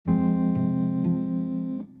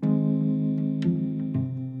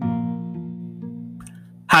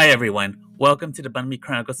Hi, everyone. Welcome to the Banh Mi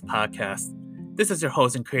Chronicles podcast. This is your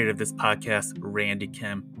host and creator of this podcast, Randy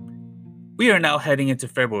Kim. We are now heading into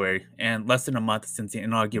February, and less than a month since the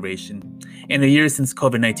inauguration, and a year since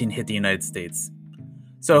COVID-19 hit the United States.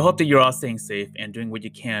 So I hope that you're all staying safe and doing what you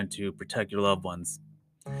can to protect your loved ones.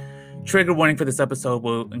 Trigger warning for this episode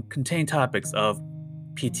will contain topics of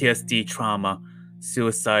PTSD trauma,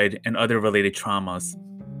 suicide, and other related traumas.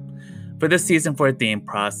 For this season 4 theme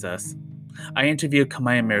process, I interviewed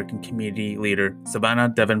Khmer American community leader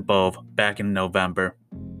Sovanna Devin Pouv back in November.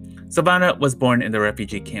 Sovanna was born in the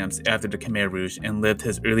refugee camps after the Khmer Rouge and lived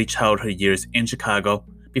his early childhood years in Chicago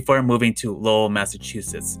before moving to Lowell,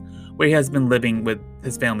 Massachusetts, where he has been living with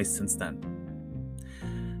his family since then.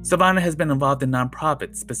 Sovanna has been involved in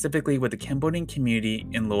nonprofits, specifically with the Cambodian community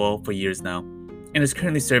in Lowell for years now, and is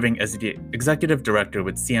currently serving as the executive director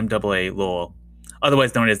with CMAA Lowell,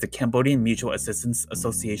 otherwise known as the Cambodian Mutual Assistance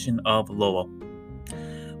Association of Lowell.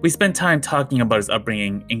 We spent time talking about his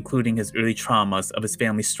upbringing, including his early traumas of his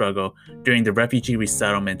family struggle during the refugee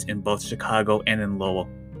resettlement in both Chicago and in Lowell.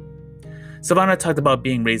 Sovanna talked about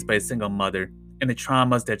being raised by a single mother and the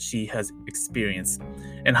traumas that she has experienced,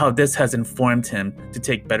 and how this has informed him to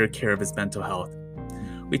take better care of his mental health.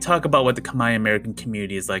 We talk about what the Khmer American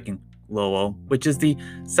community is like in Lowell, which is the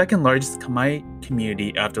second largest Khmer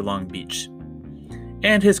community after Long Beach,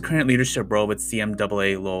 and his current leadership role with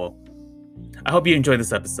CMAA Lowell. I hope you enjoyed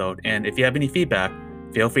this episode, and if you have any feedback,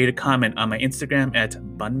 feel free to comment on my Instagram at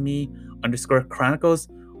bunme_chronicles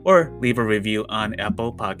or leave a review on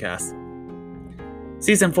Apple Podcasts.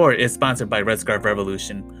 Season 4 is sponsored by Red Scarf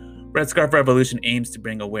Revolution. Red Scarf Revolution aims to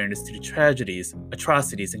bring awareness to the tragedies,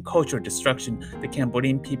 atrocities, and cultural destruction the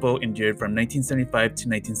Cambodian people endured from 1975 to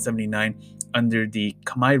 1979 under the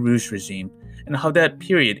Khmer Rouge regime, and how that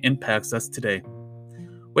period impacts us today.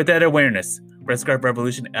 With that awareness, Red Scarf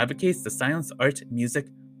Revolution advocates the silence, art, music,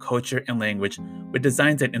 culture, and language with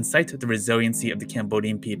designs that incite the resiliency of the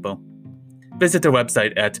Cambodian people. Visit their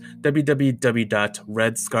website at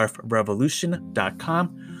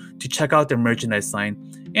www.redscarfrevolution.com to check out their merchandise line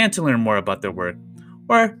and to learn more about their work,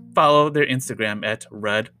 or follow their Instagram at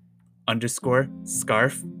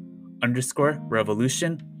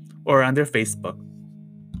red_scarf_revolution or on their Facebook.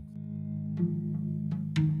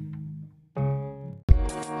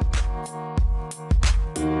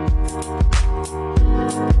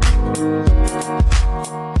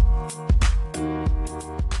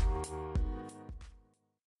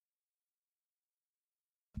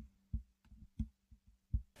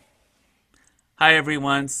 Hi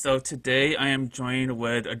everyone, so today I am joined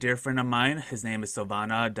with a dear friend of mine. His name is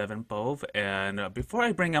Sovanna Devin Pouv, and before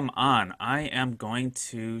I bring him on, I am going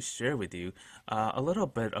to share with you a little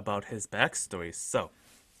bit about his backstory. So,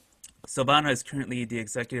 Sovanna is currently the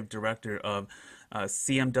executive director of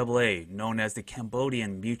CMAA, known as the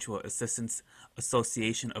Cambodian Mutual Assistance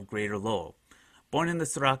Association of Greater Lowell. Born in the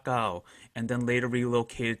Sarakao and then later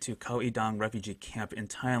relocated to Khao Idang refugee camp in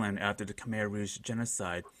Thailand after the Khmer Rouge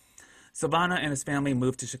genocide, Sovanna and his family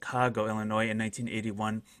moved to Chicago, Illinois in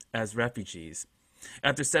 1981 as refugees.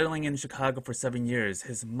 After settling in Chicago for 7 years,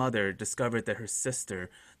 his mother discovered that her sister,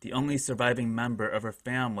 the only surviving member of her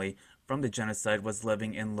family from the genocide, was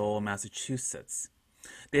living in Lowell, Massachusetts.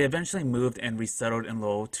 They eventually moved and resettled in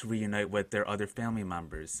Lowell to reunite with their other family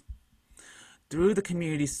members. Through the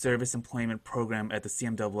Community Service Employment Program at the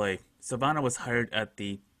CMAA, Sovanna was hired at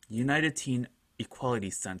the United Teen Equality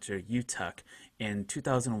Center, UTEC, in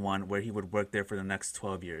 2001, where he would work there for the next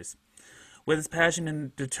 12 years. With his passion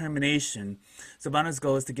and determination, Sovanna's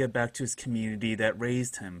goal is to give back to his community that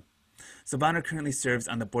raised him. Sovanna currently serves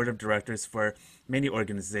on the board of directors for many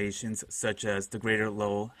organizations such as the Greater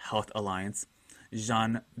Lowell Health Alliance,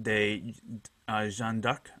 Jean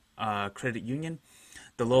d'Arc Credit Union,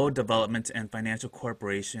 the Lowell Development and Financial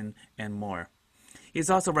Corporation, and more. He is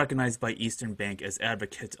also recognized by Eastern Bank as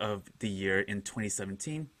Advocate of the Year in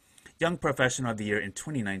 2017, Young Professional of the Year in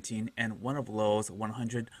 2019, and one of Lowell's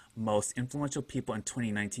 100 Most Influential People in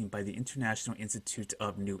 2019 by the International Institute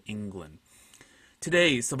of New England.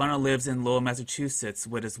 Today, Sovanna lives in Lowell, Massachusetts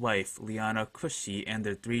with his wife, Liana Kushi, and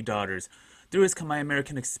their 3 daughters. Through his Khmer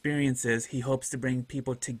American experiences, he hopes to bring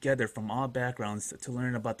people together from all backgrounds to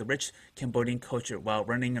learn about the rich Cambodian culture while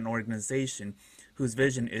running an organization whose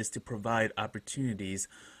vision is to provide opportunities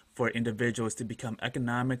for individuals to become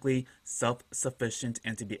economically self-sufficient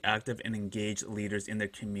and to be active and engaged leaders in their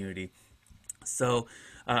community. So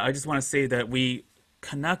I just want to say that we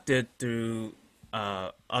connected through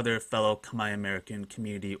other fellow Khmer American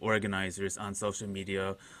community organizers on social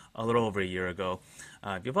media a little over a year ago.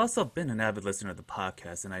 You've also been an avid listener of the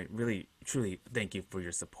podcast, and I really, truly thank you for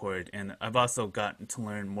your support. And I've also gotten to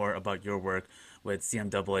learn more about your work with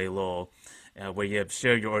CMAA Lowell, where you have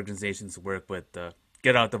shared your organization's work with the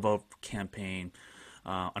Get Out the Vote campaign,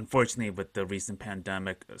 unfortunately, with the recent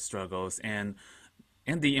pandemic struggles, and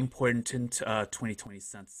the important 2020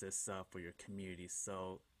 census for your community.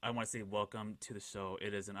 So I want to say welcome to the show.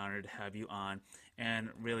 It is an honor to have you on. And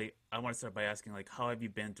really, I want to start by asking, like, how have you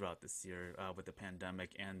been throughout this year with the pandemic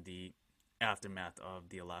and the aftermath of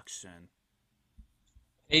the election?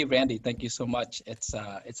 Hey Randy, thank you so much. It's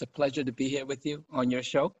a pleasure to be here with you on your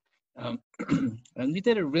show. Um, and you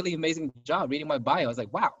did a really amazing job reading my bio. I was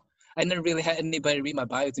like, wow, I never really had anybody read my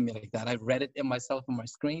bio to me like that. I've read it in myself on my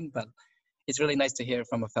screen, but it's really nice to hear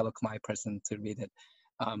from a fellow Khmer person to read it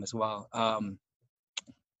as well.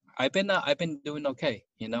 I've been doing okay.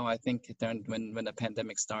 You know, I think during when the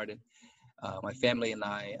pandemic started, my family and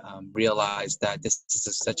I realized that this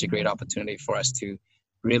is such a great opportunity for us to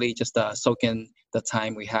really just soak in the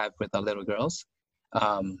time we have with our little girls.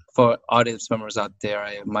 For audience members out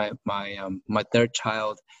there, my third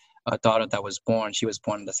child, a daughter that was born, she was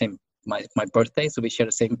born the same my birthday, so we share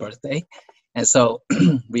the same birthday, and so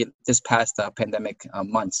we this past pandemic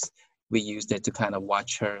months we used it to kind of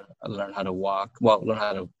watch her learn how to walk, well, learn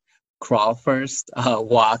how to crawl first,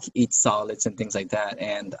 walk, eat solids, and things like that.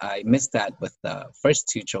 And I missed that with the first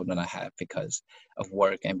two children I have because of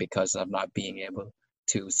work and because of not being able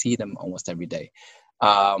to see them almost every day.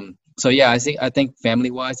 So yeah, I think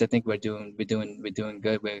family wise, I think we're doing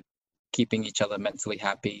good. We're keeping each other mentally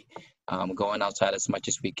happy, going outside as much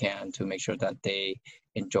as we can to make sure that they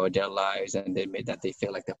enjoy their lives and that they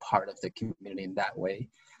feel like they're part of the community in that way.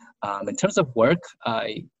 In terms of work,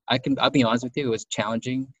 I'll be honest with you, it was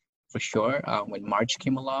challenging for sure when March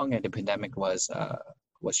came along and the pandemic was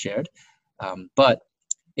shared, but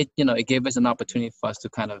it gave us an opportunity for us to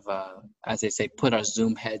kind of, as they say, put our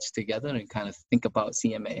Zoom heads together and kind of think about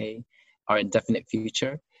CMAA, our indefinite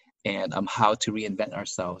future, and how to reinvent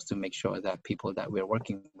ourselves to make sure that people that we're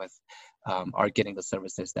working with are getting the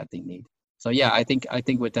services that they need. So yeah, I think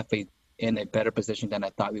we're definitely in a better position than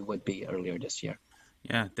I thought we would be earlier this year.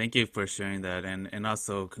 Yeah, thank you for sharing that, and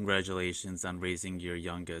also congratulations on raising your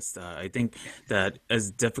youngest. I think that as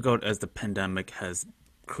difficult as the pandemic has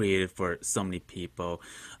created for so many people,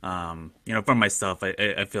 for myself,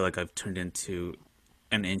 I feel like I've turned into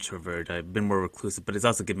an introvert. I've been more reclusive, but it's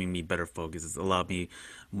also giving me better focus. It's allowed me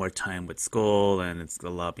more time with school, and it's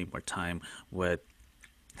allowed me more time with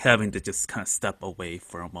having to just kind of step away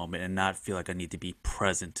for a moment and not feel like I need to be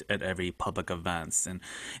present at every public events. And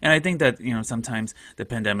I think that, sometimes the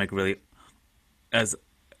pandemic really, as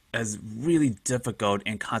really difficult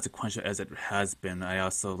and consequential as it has been, I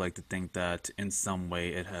also like to think that in some way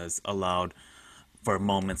it has allowed for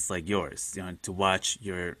moments like yours,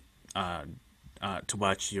 uh, to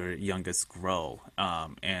watch your youngest grow,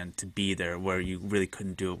 and to be there where you really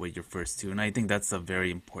couldn't do it with your first two. And I think that's a very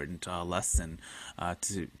important lesson,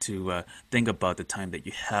 to think about the time that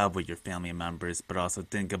you have with your family members, but also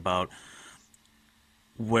think about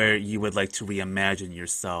where you would like to reimagine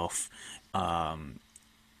yourself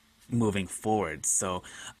moving forward. So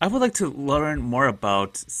I would like to learn more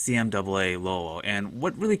about CMAA Lowell, and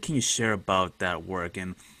what really can you share about that work,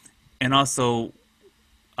 and also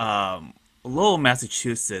Lowell,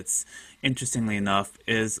 Massachusetts, interestingly enough,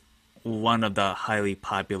 is one of the highly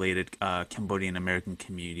populated Cambodian American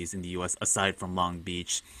communities in the U.S. aside from Long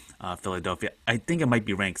Beach, Philadelphia. I think it might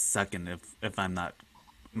be ranked second if I'm not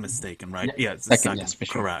mistaken, right? Yeah, Yeah, it's the second, second, yes, for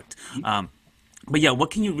sure. correct. But yeah, what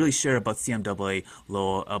can you really share about CMAA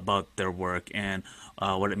Lowell, about their work, and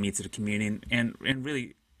what it means to the community, and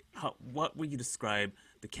really, what would you describe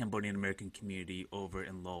the Cambodian American community over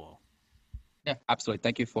in Lowell? Yeah, absolutely.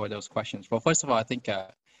 Thank you for those questions. Well, first of all, I think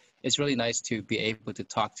it's really nice to be able to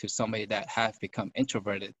talk to somebody that have become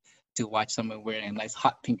introverted to watch someone wearing a nice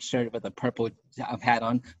hot pink shirt with a purple hat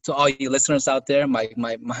on. To all you listeners out there, my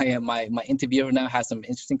interviewer now has some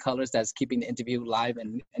interesting colors that's keeping the interview live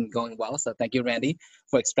and going well. So thank you, Randy,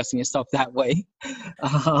 for expressing yourself that way.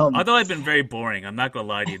 Um, Although I've been very boring, I'm not gonna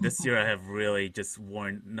lie to you. This year I have really just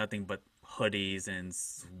worn nothing but hoodies and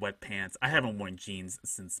sweatpants. I haven't worn jeans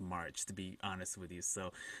since March, to be honest with you.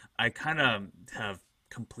 So I kind of have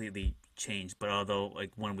completely changed. But although,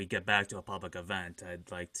 like, when we get back to a public event, I'd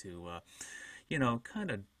like to,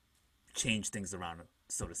 kind of change things around,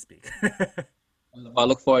 so to speak. I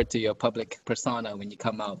look forward to your public persona when you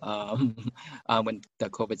come out, when the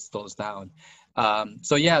COVID slows down.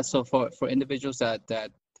 So yeah, so for individuals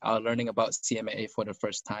that are learning about CMAA for the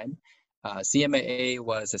first time, CMAA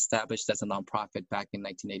was established as a nonprofit back in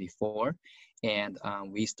 1984, and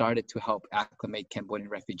we started to help acclimate Cambodian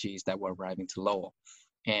refugees that were arriving to Lowell.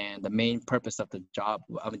 And the main purpose of the job,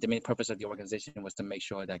 the main purpose of the organization was to make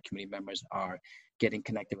sure that community members are getting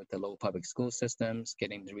connected with the local public school systems,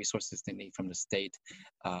 getting the resources they need from the state,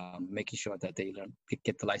 making sure that they learn,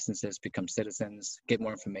 get the licenses, become citizens, get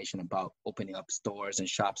more information about opening up stores and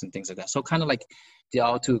shops and things like that. So kind of like the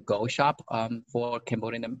all-to-go shop for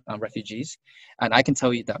Cambodian refugees. And I can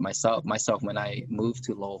tell you that myself, when I moved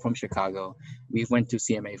to Lowell from Chicago, we went to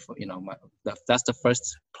CMA for, that's the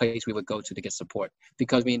first place we would go to get support,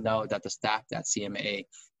 because we know that the staff at CMA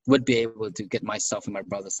would be able to get myself and my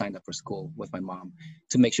brother signed up for school with my mom,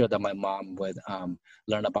 to make sure that my mom would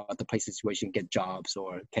learn about the places where she can get jobs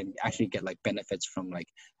or can actually get like benefits from like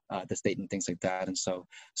the state and things like that. And so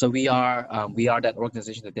we are that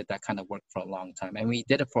organization that did that kind of work for a long time, and we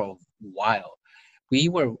did it for a while. We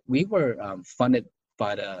were funded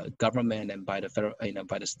by the government and by the federal,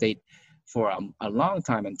 by the state for a long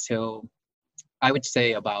time, until I would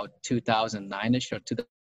say about 2009ish or 2000.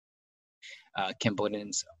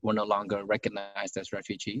 Cambodians were no longer recognized as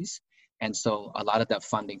refugees. And so a lot of that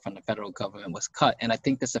funding from the federal government was cut. And I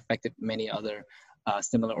think this affected many other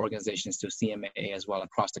similar organizations to CMA as well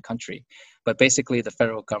across the country. But basically, the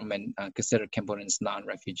federal government considered Cambodians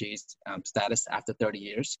non-refugees status after 30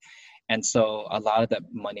 years. And so a lot of that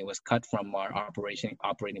money was cut from our operating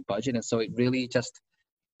budget. And so it really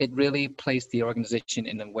placed the organization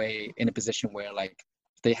in a position where like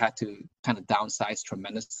they had to kind of downsize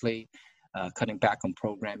tremendously, cutting back on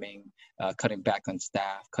programming, cutting back on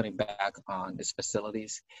staff, cutting back on its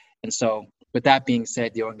facilities. And so with that being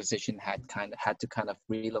said, the organization had to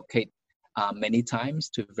relocate many times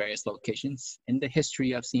to various locations. In the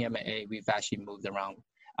history of CMAA, we've actually moved around,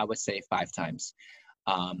 I would say 5 times.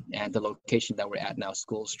 And the location that we're at now,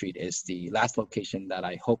 School Street, is the last location that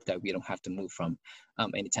I hope that we don't have to move from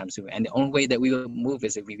anytime soon. And the only way that we will move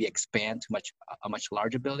is if we expand to a much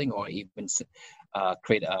larger building, or even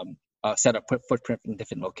create set up footprint in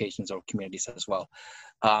different locations or communities as well.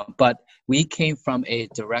 But we came from a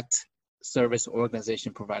direct service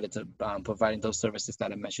organization providing those services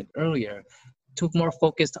that I mentioned earlier, to more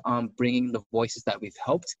focused on bringing the voices that we've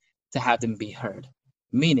helped to have them be heard.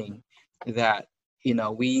 Meaning that,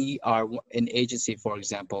 we are an agency, for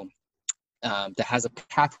example, that has a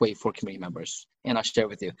pathway for community members. And I'll share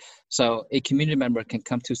with you. So a community member can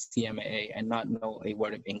come to CMAA and not know a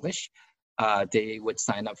word of English. They would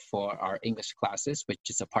sign up for our English classes, which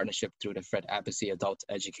is a partnership through the Fred Abbasi Adult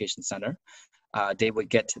Education Center. They would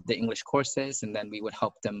get the English courses, and then we would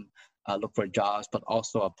help them look for jobs, but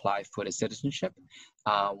also apply for the citizenship.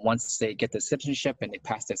 Once they get the citizenship and they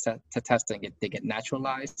pass the test and they get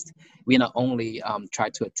naturalized, we not only try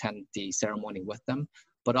to attend the ceremony with them,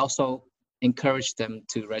 but also encourage them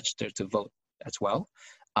to register to vote as well.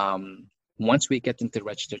 Once we get them to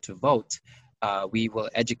register to vote, we will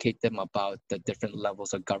educate them about the different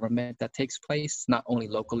levels of government that takes place, not only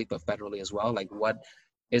locally, but federally as well. Like, what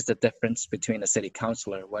is the difference between a city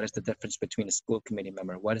councilor? What is the difference between a school committee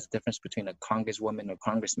member? What is the difference between a congresswoman or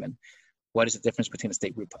congressman? What is the difference between a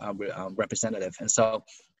state representative? And so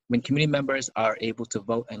when community members are able to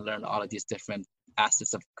vote and learn all of these different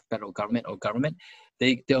aspects of federal government or government,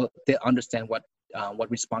 they'll understand what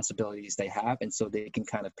responsibilities they have. And so they can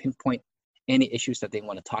kind of pinpoint any issues that they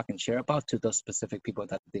want to talk and share about to those specific people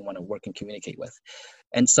that they want to work and communicate with.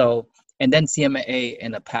 And so, and then CMAA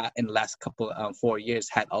in the last couple 4 years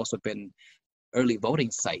had also been early voting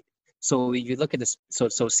site. So you look at this, so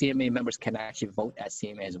CMA members can actually vote at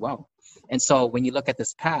CMA as well. And so when you look at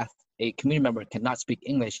this path, a community member cannot speak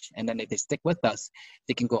English, and then if they stick with us,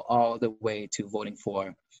 they can go all the way to voting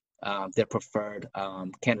for their preferred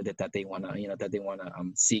candidate that they want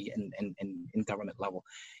to see in government level.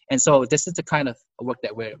 And so this is the kind of work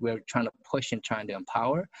that we're trying to push and trying to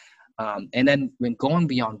empower. And then when going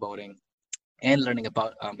beyond voting and learning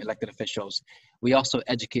about elected officials, we also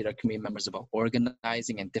educate our community members about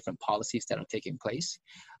organizing and different policies that are taking place.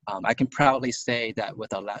 I can proudly say that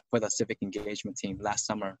with our civic engagement team last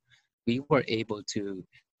summer, we were able to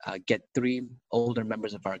get 3 older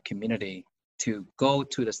members of our community to go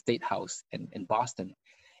to the State House in Boston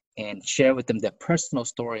and share with them their personal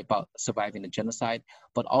story about surviving the genocide,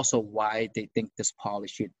 but also why they think this policy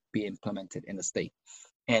should be implemented in the state.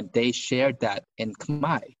 And they shared that in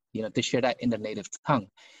Khmer, they shared that in their native tongue.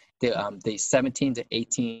 The 17 to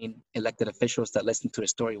 18 elected officials that listened to the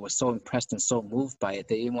story were so impressed and so moved by it,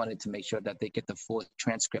 they wanted to make sure that they get the full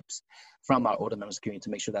transcripts from our older members community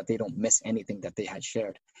to make sure that they don't miss anything that they had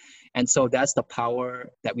shared. And so that's the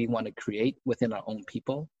power that we want to create within our own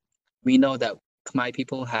people. We know that Khmer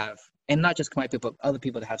people have, and not just Khmer people, but other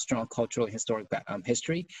people that have strong cultural and historic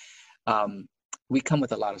history, um, we come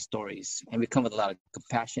with a lot of stories, and we come with a lot of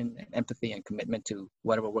compassion and empathy and commitment to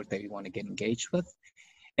whatever work that we want to get engaged with.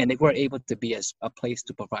 And if we're able to be a place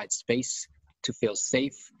to provide space, to feel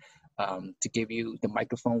safe, to give you the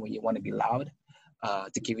microphone when you want to be loud,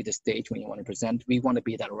 to give you the stage when you want to present, we want to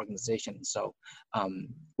be that organization. So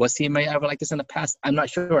was CMA ever like this in the past? I'm not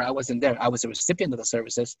sure. I wasn't there. I was a recipient of the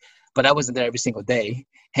services, but I wasn't there every single day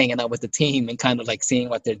hanging out with the team and kind of like seeing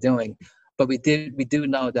what they're doing. But we do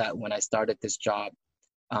know that when I started this job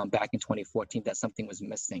back in 2014, that something was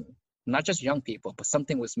missing. Not just young people, but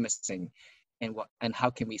something was missing. And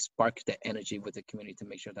how can we spark the energy with the community to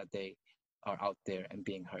make sure that they are out there and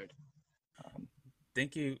being heard? Um,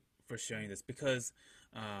 Thank you for sharing this because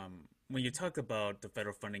when you talk about the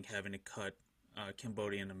federal funding having to cut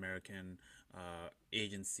Cambodian American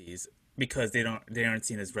agencies because they aren't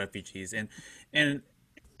seen as refugees, and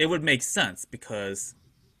it would make sense because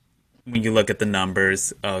when you look at the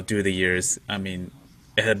numbers through the years, I mean,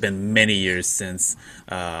 it had been many years since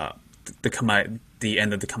the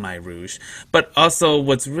end of the Khmer Rouge. But also,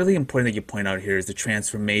 what's really important that you point out here is the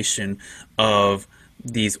transformation of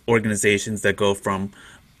these organizations that go from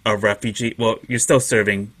a refugee. Well, you're still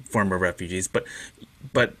serving former refugees, but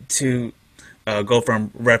to go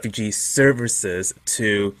from refugee services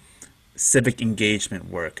to civic engagement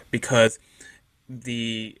work because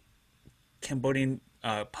the Cambodian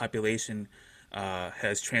population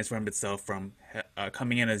has transformed itself from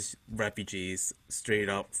coming in as refugees straight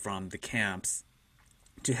up from the camps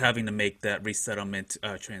to having to make that resettlement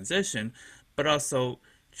transition, but also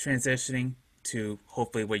transitioning to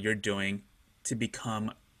hopefully what you're doing to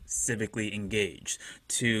become civically engaged,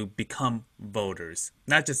 to become voters,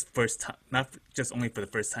 not just first time, not just only for the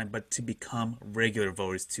first time, but to become regular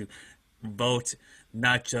voters, to vote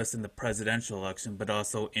not just in the presidential election, but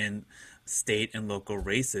also in state and local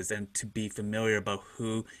races, and to be familiar about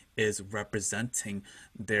who is representing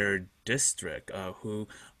their district, who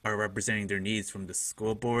are representing their needs from the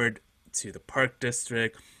school board to the park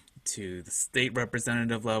district to the state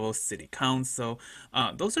representative level, city council.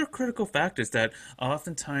 Those are critical factors that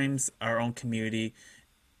oftentimes our own community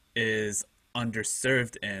is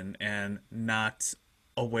underserved in and not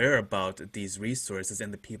aware about these resources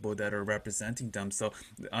and the people that are representing them. So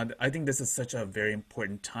I think this is such a very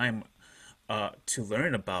important time to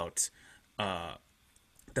learn about uh,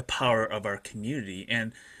 the power of our community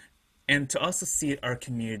and to also see our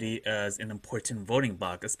community as an important voting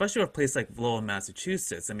bloc, especially a place like Lowell,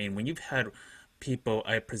 Massachusetts. I mean, when you've had people,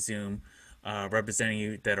 I presume, representing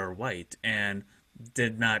you that are white and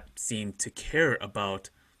did not seem to care about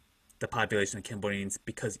the population of Cambodians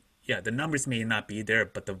because, yeah, the numbers may not be there,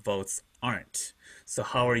 but the votes aren't. So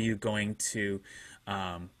how are you going to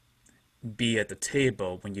um, be at the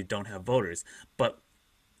table when you don't have voters? But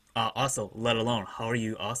also, let alone, how are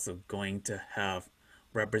you also going to have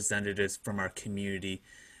representatives from our community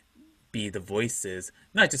be the voices,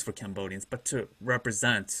 not just for Cambodians, but to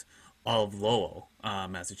represent all of Lowell,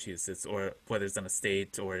 Massachusetts, or whether it's on a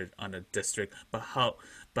state or on a district, but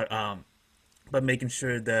but making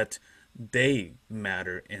sure that they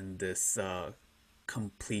matter in this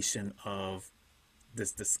completion of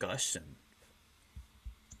this discussion.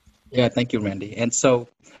 Yeah, thank you, Randy. And so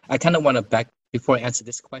I kind of want to back before I answer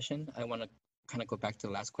this question, I want to kind of go back to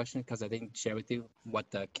the last question because I didn't share with you what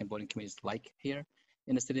the Cambodian community is like here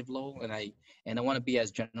in the city of Lowell, and I want to be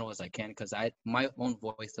as general as I can because I my own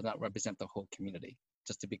voice does not represent the whole community.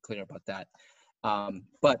 Just to be clear about that.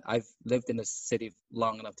 But I've lived in the city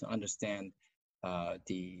long enough to understand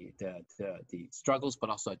the struggles, but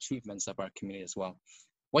also achievements of our community as well.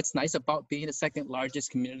 What's nice about being the second largest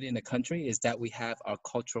community in the country is that we have our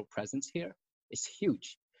cultural presence here. It's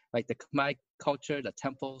huge. Like the Khmer culture, the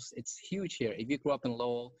temples, it's huge here. If you grew up in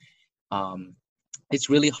Lowell, um, it's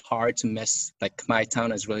really hard to miss, like Khmer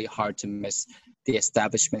town is really hard to miss the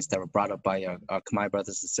establishments that were brought up by our Khmer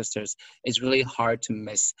brothers and sisters. It's really hard to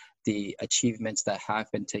miss the achievements that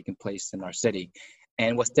have been taking place in our city.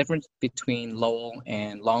 And what's different between Lowell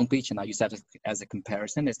and Long Beach, and I use that as a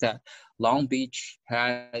comparison, is that Long Beach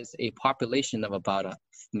has a population of about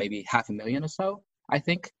maybe 500,000 or so, I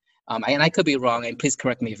think. And I could be wrong, and please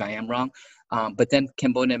correct me if I am wrong. But then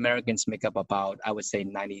Cambodian Americans make up about, I would say,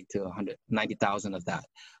 90 to 190,000 of that,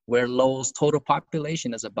 where Lowell's total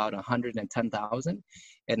population is about 110,000,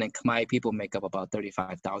 and then Khmer people make up about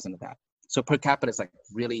 35,000 of that. So per capita is like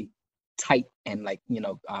really tight and like,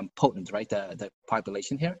 potent, right? The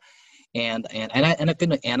population here. And I've been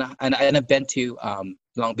to Anna, and I've been to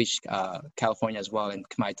Long Beach, California as well, and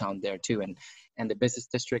Khmer Town there too. And the business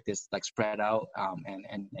district is like spread out,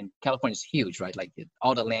 and California is huge, right? Like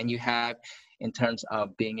all the land you have in terms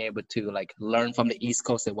of being able to like learn from the East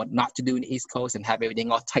Coast and what not to do in the East Coast and have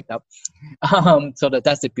everything all tightened up. So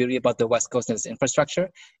that's the beauty about the West Coast and its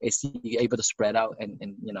infrastructure is you're able to spread out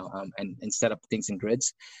and set up things in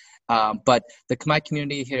grids. But the Khmer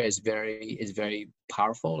community here is very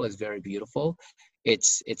powerful. Is very beautiful.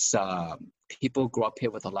 It's people grow up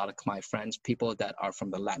here with a lot of Khmer friends. People that are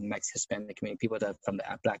from the Latinx Hispanic community. People that are from the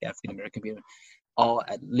Black African American community. All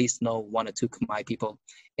at least know one or two Khmer people.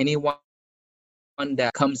 Anyone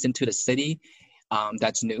that comes into the city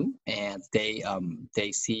that's new and they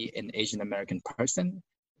see an Asian American person.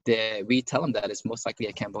 We tell them that it's most likely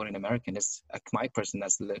a Cambodian American. It's a Khmer person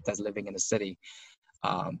that's living in the city.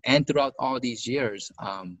 And throughout all these years,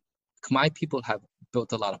 Khmer people have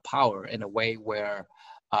built a lot of power in a way where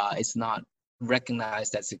it's not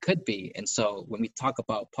recognized as it could be. And so when we talk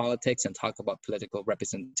about politics and talk about political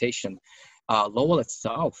representation, Lowell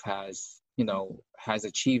itself has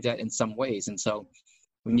achieved that in some ways. And so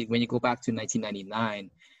when you go back to 1999,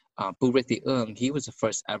 Pouv, he was the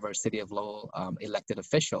first ever City of Lowell elected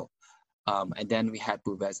official. And then we had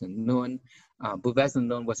Pouv Noon. Pouv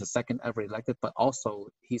Noon was the second ever elected, but also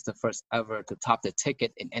he's the first ever to top the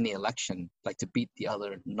ticket in any election, like to beat the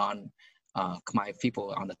other non-Khmer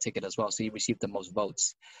people on the ticket as well. So he received the most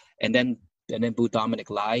votes. And then Boo Dominic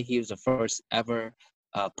Lai, he was the first ever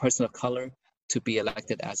person of color to be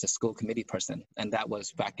elected as a school committee person, and that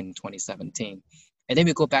was back in 2017. And then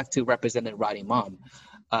we go back to Representative Roddy Mom.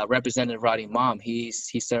 Representative Roddy Mom, he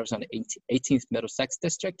serves on the 18th Middlesex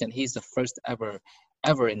District, and he's the first ever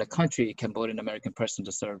in the country Cambodian American person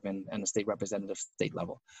to serve in the state representative state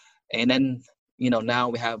level. And then, now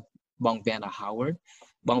we have Bong Vanna Howard.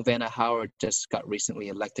 Bong Vanna Howard just got recently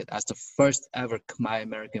elected as the first ever Khmer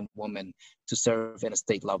American woman to serve in a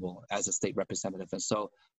state level as a state representative. And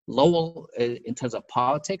so Lowell, in terms of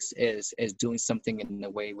politics, is doing something in a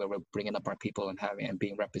way where we're bringing up our people and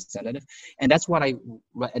being representative, and that's what I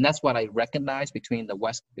recognize between the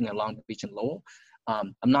West, Long Beach and Lowell.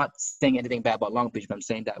 I'm not saying anything bad about Long Beach, but I'm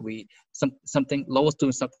saying that Lowell's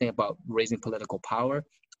doing something about raising political power,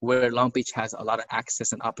 where Long Beach has a lot of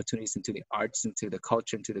access and opportunities into the arts, into the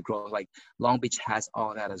culture, into the growth. Like Long Beach has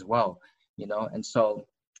all that as well, and so,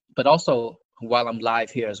 but also, while I'm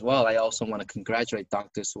live here as well, I also want to congratulate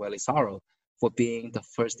Dr. Sueli Saro for being the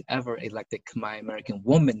first ever elected Khmer American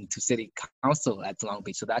woman to city council at Long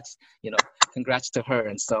Beach. So that's, congrats to her.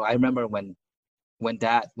 And so I remember when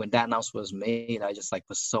that announcement was made, I just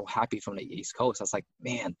was so happy from the East Coast. I was like,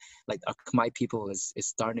 man, like our Khmer people is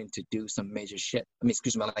starting to do some major shit. I mean,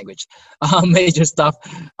 excuse my language, major stuff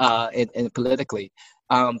in politically.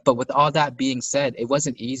 But with all that being said, it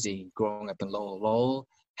wasn't easy growing up in Lowell. Lowell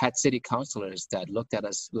had city councilors that looked down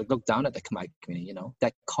at the Khmer community,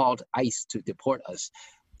 that called ICE to deport us,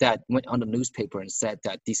 that went on the newspaper and said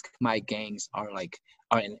that these Khmer gangs are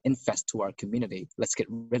an infest to our community. Let's get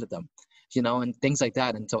rid of them, and things like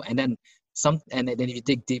that. And then if you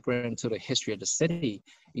dig deeper into the history of the city,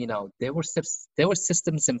 there were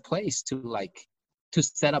systems in place to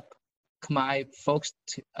set up Khmer folks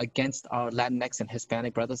against our Latinx and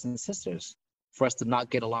Hispanic brothers and sisters for us to not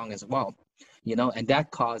get along as well, and that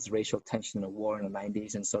caused racial tension and war in the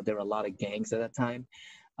 90s. And so there were a lot of gangs at that time.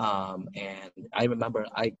 And I remember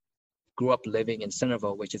I grew up living in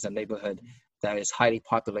Centerville, which is a neighborhood that is highly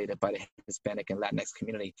populated by the Hispanic and Latinx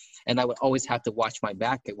community. And I would always have to watch my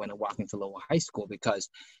back when I'm walking to Lowell High School, because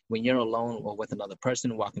when you're alone or with another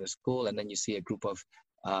person walking to school, and then you see a group of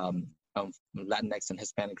Latinx and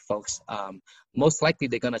Hispanic folks, most likely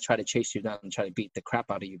they're going to try to chase you down and try to beat the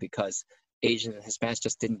crap out of you, because Asian and Hispanics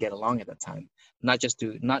just didn't get along at that time. Not just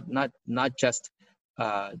to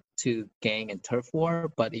gang and turf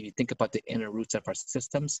war, but if you think about the inner roots of our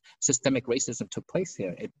systems, systemic racism took place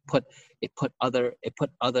here. It put other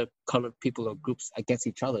colored people or groups against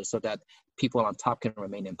each other so that people on top can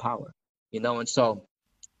remain in power. And so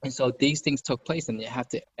these things took place, and you have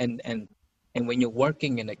to and when you're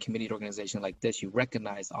working in a community organization like this, you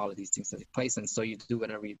recognize all of these things that take place. And so you do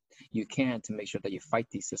whatever you can to make sure that you fight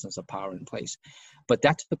these systems of power in place. But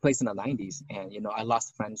that took place in the 90s. And, I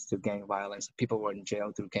lost friends to gang violence. People were in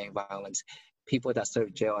jail through gang violence. People that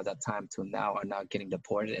served jail at that time to now are now getting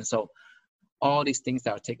deported. And so all these things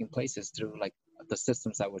that are taking place is through the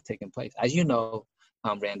systems that were taking place. As you know,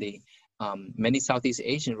 Randy, many Southeast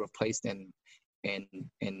Asians were placed in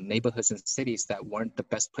neighborhoods and cities that weren't the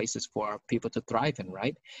best places for our people to thrive in,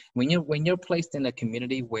 right? When you're placed in a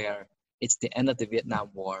community where it's the end of the Vietnam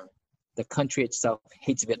War, the country itself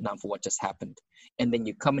hates Vietnam for what just happened. And then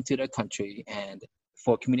you come into their country, and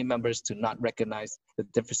for community members to not recognize the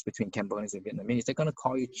difference between Cambodians and Vietnamese, they're gonna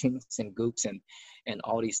call you chinks and gooks and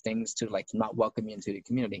all these things to like not welcome you into the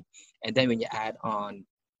community. And then when you add on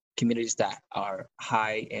communities that are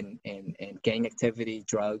high in gang activity,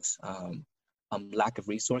 drugs, lack of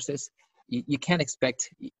resources, you can't expect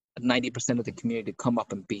 90% of the community to come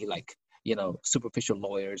up and be like, superficial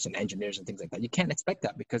lawyers and engineers and things like that. You can't expect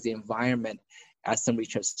that because the environment, as some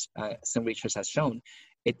research has shown,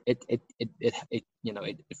 it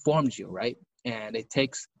forms you, right? And it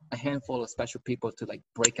takes a handful of special people to like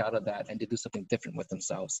break out of that and to do something different with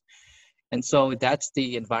themselves. And so that's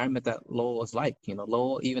the environment that Lowell is like.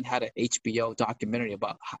 Lowell even had an HBO documentary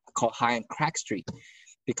called High on Crack Street,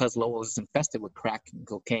 because Lowell was infested with crack and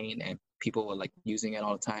cocaine, and people were like using it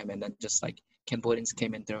all the time. And then just like Cambodians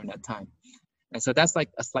came in during that time. And so that's like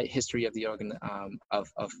a slight history of the of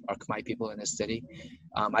our Khmer people in this city.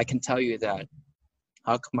 I can tell you that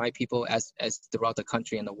our Khmer people, as throughout the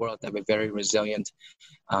country and the world, that we're very resilient,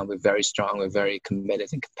 we're very strong, we're very committed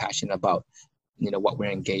and compassionate about what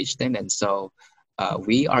we're engaged in. And so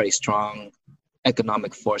we are a strong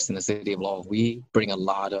economic force in the city of Lowell. We bring a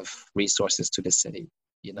lot of resources to the city,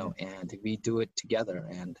 and we do it together.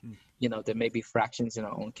 And there may be fractions in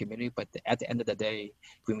our own community, but at the end of the day,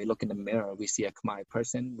 when we look in the mirror, we see a Khmer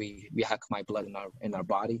person. We have Khmer blood in our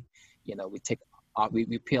body.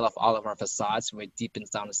 We peel off all of our facades, and we deep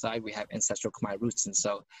down inside we have ancestral Khmer roots. And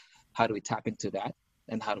so how do we tap into that,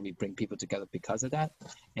 and how do we bring people together because of that?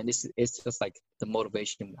 And it's just like the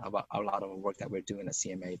motivation about a lot of the work that we're doing at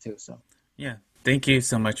CMA too. So Yeah, thank you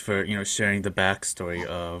so much for sharing the backstory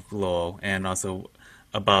of Lowell, and also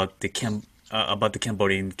about the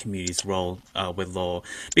Cambodian community's role with Lowell,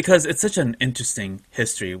 because it's such an interesting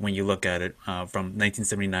history when you look at it from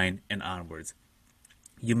 1979 and onwards.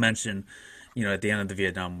 You mentioned, at the end of the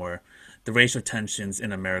Vietnam War, the racial tensions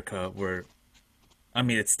in America were, I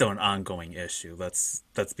mean, it's still an ongoing issue. Let's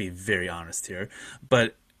be very honest here,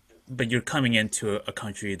 but you're coming into a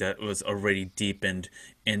country that was already deepened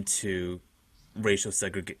into racial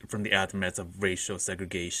segregation, from the aftermath of racial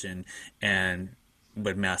segregation and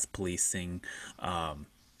with mass policing. And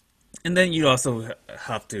then you also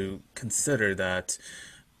have to consider that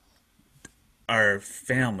our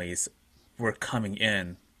families were coming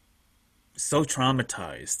in so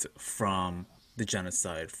traumatized from the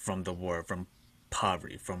genocide, from the war, from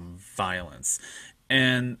poverty, from violence.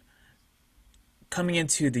 And coming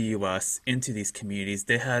into the US, into these communities,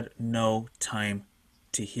 they had no time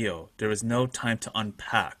to heal. There was no time to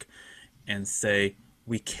unpack and say,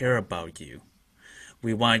 we care about you.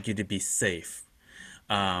 We want you to be safe.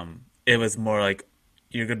 It was more like,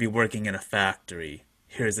 you're going to be working in a factory.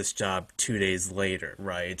 Here's this job 2 days later,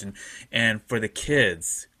 right? And for the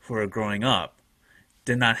kids who are growing up,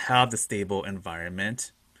 did not have the stable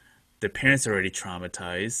environment. Their parents are already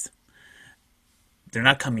traumatized. They're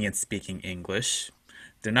not coming in speaking English.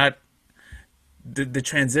 They're not. The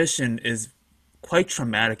transition is quite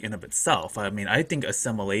traumatic in of itself. I mean, I think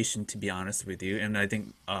assimilation, to be honest with you, and I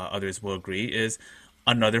think others will agree, is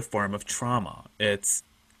another form of trauma. It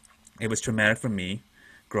was traumatic for me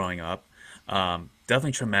growing up.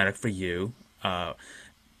 Definitely traumatic for you,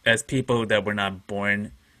 as people that were not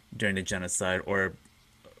born during the genocide, or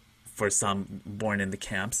for some born in the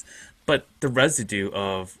camps. But the residue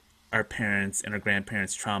of our parents' and our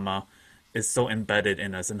grandparents' trauma is so embedded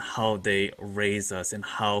in us, and how they raise us, and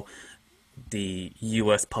how the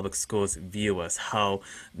U.S. public schools view us, how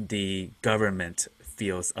the government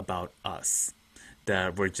feels about us,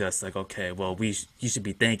 that we're just like, okay, well, you should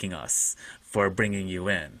be thanking us for bringing you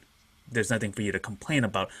in. There's nothing for you to complain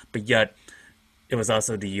about. But yet, it was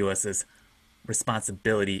also the U.S.'s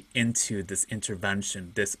responsibility into this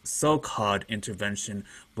intervention, this so-called intervention,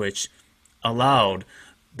 which allowed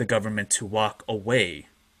the government to walk away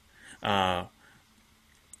uh,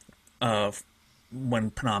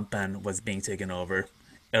 when Phnom Penh was being taken over.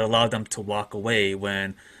 It allowed them to walk away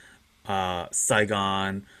when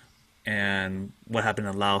Saigon and what happened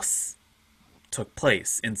in Laos took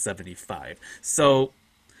place in '75. So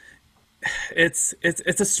it's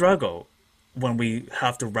a struggle when we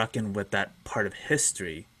have to reckon with that part of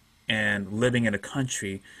history, and living in a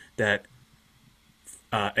country that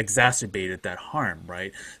exacerbated that harm,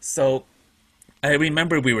 right? So I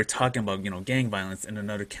remember we were talking about, gang violence in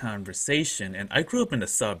another conversation, and I grew up in the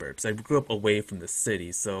suburbs. I grew up away from the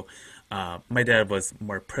city, so my dad was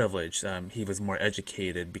more privileged. He was more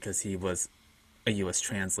educated because he was a U.S.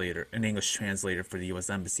 translator, an English translator for the U.S.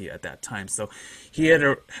 Embassy at that time. So he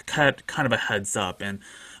had kind of a heads up, and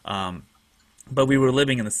but we were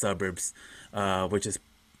living in the suburbs, which is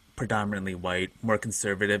predominantly white, more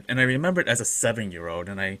conservative. And I remembered as a 7-year-old,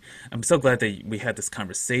 and I'm so glad that we had this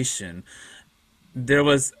conversation. There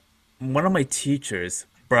was one of my teachers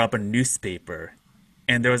brought up a newspaper,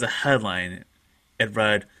 and there was a headline. It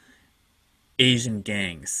read, Asian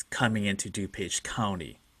gangs coming into DuPage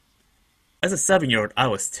County. As a 7-year-old, I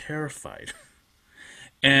was terrified.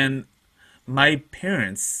 And my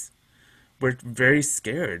parents were very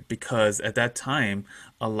scared because at that time,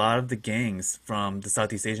 a lot of the gangs from the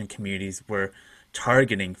Southeast Asian communities were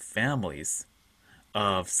targeting families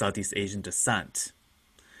of Southeast Asian descent.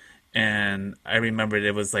 And I remember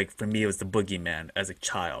it was like, for me, it was the boogeyman as a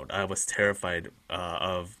child. I was terrified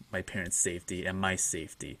of my parents' safety and my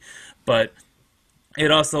safety. But it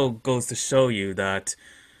also goes to show you that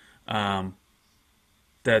um,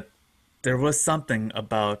 that there was something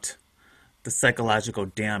about the psychological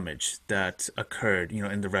damage that occurred,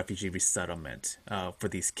 in the refugee resettlement for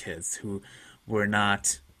these kids who were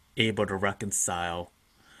not able to reconcile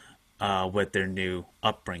with their new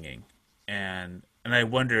upbringing, and I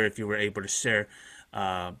wonder if you were able to share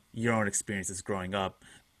your own experiences growing up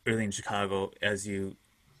early in Chicago as you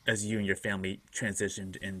and your family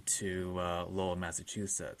transitioned into Lowell,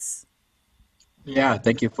 Massachusetts. Yeah,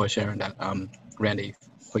 thank you for sharing that, Randy,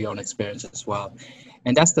 for your own experience as well.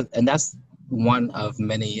 And that's one of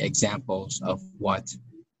many examples of what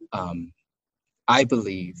um, I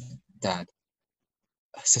believe that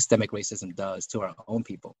systemic racism does to our own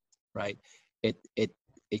people, right? It it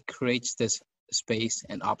it creates this space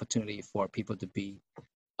and opportunity for people to be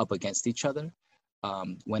up against each other.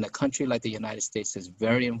 When a country like the United States is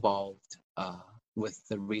very involved with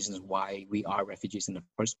the reasons why we are refugees in the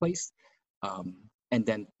first place, um, and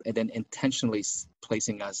then intentionally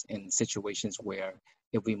placing us in situations where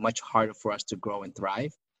it'll be much harder for us to grow and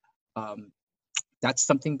thrive. Um, that's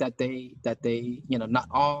something that they not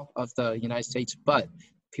all of the United States, but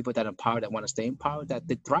people that are in power, that want to stay in power, that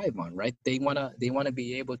they thrive on, right? They want to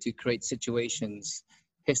be able to create situations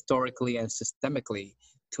historically and systemically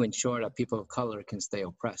to ensure that people of color can stay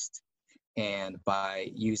oppressed. And by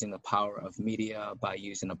using the power of media, by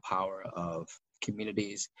using the power of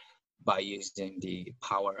communities, by using the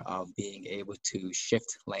power of being able to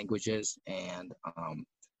shift languages and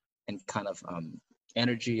kind of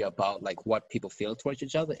energy about like what people feel towards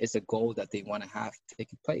each other is a goal that they want to have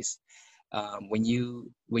taking place. When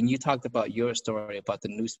you talked about your story about the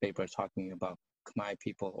newspaper talking about Khmer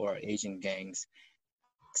people or Asian gangs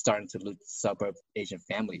starting to loot suburb Asian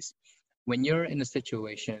families, when you're in a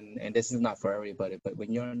situation, and this is not for everybody, but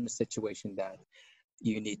when you're in a situation that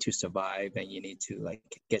you need to survive and you need to like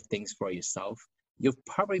get things for yourself, you're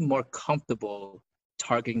probably more comfortable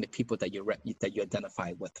targeting the people that that you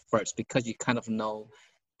identify with first, because you kind of know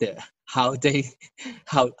the how they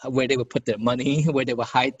how where they would put their money, where they would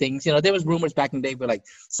hide things. There was rumors back in the day where like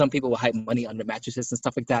some people would hide money under mattresses and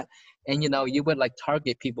stuff like that, and you would like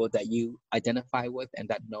target people that you identify with and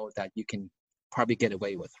that know that you can probably get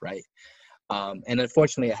away with, right? And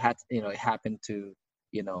unfortunately, it happened to,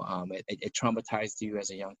 it traumatized you as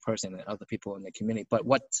a young person and other people in the community. But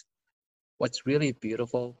what's really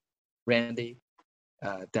beautiful, Randy,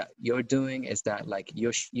 that you're doing is that like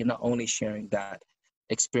you're not only sharing that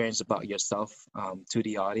experience about yourself to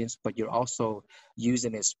the audience, but you're also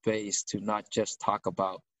using this space to not just talk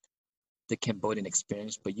about the Cambodian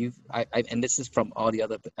experience, but and this is from all the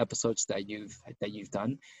other episodes that you've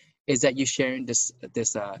done, is that you're sharing this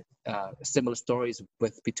similar stories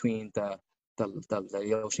with between the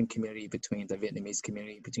Laotian community, between the Vietnamese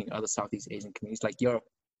community, between other Southeast Asian communities.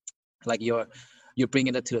 Like you're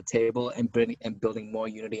bringing it to the table and building more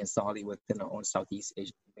unity and solidarity within our own Southeast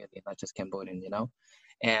Asian community, not just Cambodian,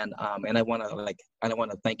 and I want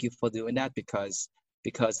to thank you for doing that, because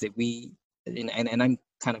if we and I'm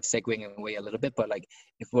kind of segueing away a little bit, but like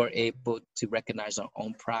if we're able to recognize our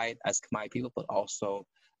own pride as Khmer people, but also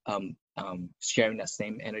sharing that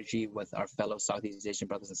same energy with our fellow Southeast Asian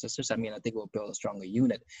brothers and sisters, I mean, I think we'll build a stronger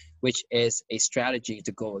unit, which is a strategy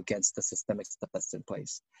to go against the systemic stuff that's in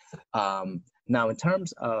place. Now, in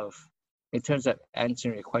terms of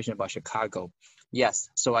answering your question about Chicago, yes.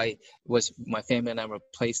 So my family and I were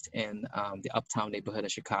placed in the uptown neighborhood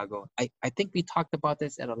of Chicago. I think we talked about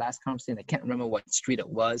this at our last conversation. I can't remember what street it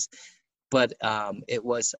was, but it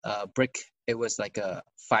was a brick. It was like a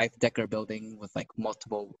 5-decker building with like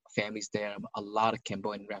multiple families there. A lot of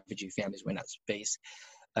Cambodian refugee families were in that space.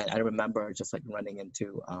 I remember just like running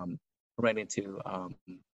into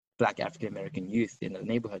Black African American youth in the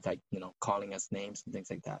neighborhood, like calling us names and things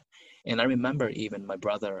like that. And I remember even my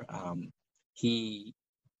brother, he,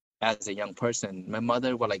 as a young person, my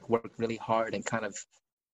mother would like work really hard and kind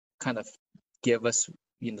of give us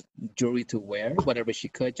jewelry to wear, whatever she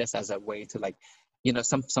could, just as a way to like,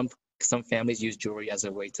 some families use jewelry as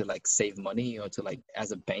a way to like save money, or to like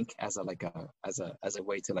as a bank, as a like a as a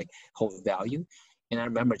way to like hold value. And I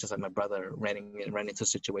remember just like my brother ran into a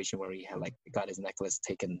situation where he had like got his necklace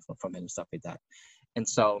taken from him and stuff like that. And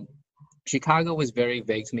so Chicago was very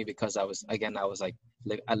vague to me because I was like,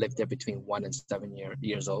 I lived there between 1 and 7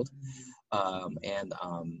 years old. And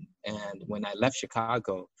when I left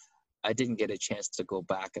Chicago, I didn't get a chance to go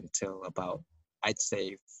back until about, I'd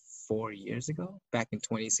say, 4 years ago, back in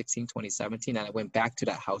 2016, 2017. And I went back to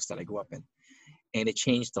that house that I grew up in, and it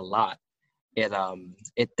changed a lot.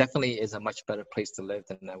 It definitely is a much better place to live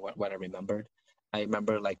than what I remembered. I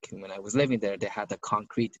remember like when I was living there, they had the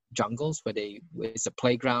concrete jungles where it's a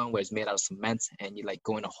playground where it's made out of cement, and you like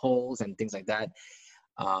go into holes and things like that.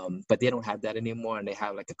 But they don't have that anymore, and they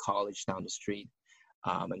have like a college down the street.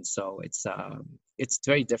 And so it's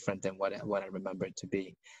very different than what I remember it to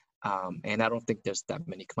be. And I don't think there's that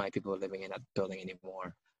many Khmer people living in that building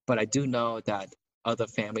anymore. But I do know that other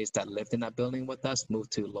families that lived in that building with us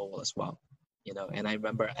moved to Lowell as well. And I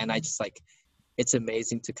remember, and I just like, it's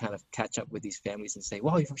amazing to kind of catch up with these families and say,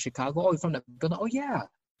 "Well, you're from Chicago? Oh, you're from that building? Oh, yeah."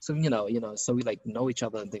 So so we like know each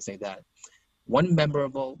other and things like that.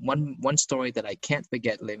 One story that I can't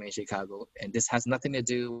forget living in Chicago, and this has nothing to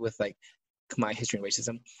do with like my history and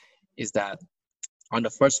racism, is that on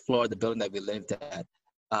the first floor of the building that we lived at,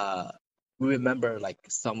 uh, we remember like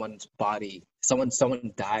someone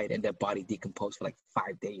died and their body decomposed for like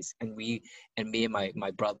 5 days, and me and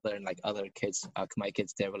my brother and like other kids, my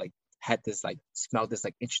kids there were like had this like smelled this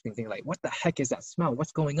like interesting thing, like what the heck is that smell?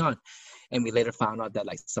 What's going on? And we later found out that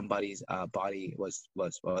like somebody's body was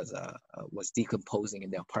decomposing in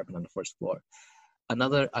the apartment on the first floor.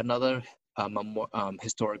 Another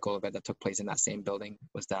historical event that took place in that same building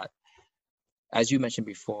was that, as you mentioned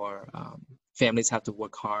before, families have to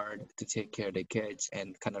work hard to take care of their kids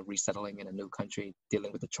and kind of resettling in a new country,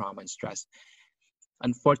 dealing with the trauma and stress.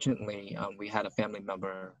 Unfortunately, we had a family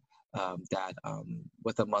member that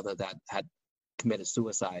with a mother that had committed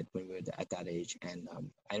suicide when we were at that age. And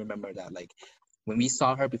I remember that like when we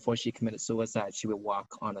saw her before she committed suicide, she would walk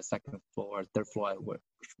on the second floor, third floor,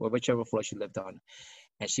 whichever floor she lived on,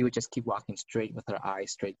 and she would just keep walking straight with her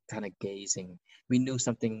eyes straight, kind of gazing. We knew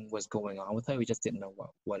something was going on with her. We just didn't know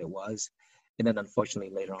what it was. And then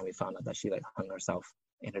unfortunately later on we found out that she like hung herself,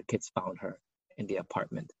 and her kids found her in the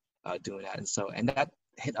apartment doing that. And that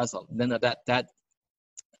hit us. Then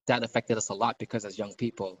that affected us a lot, because as young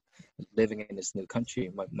people living in this new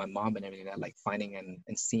country, my mom and everything, that like finding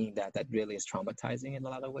and seeing that really is traumatizing in a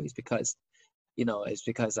lot of ways, because it's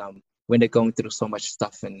because when they're going through so much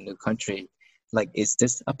stuff in a new country, like, is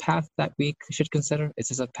this a path that we should consider? Is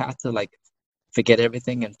this a path to like forget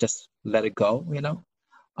everything and just let it go,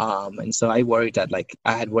 and so I had worried that like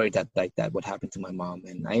that would happen to my mom.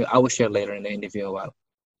 And I will share later in the interview about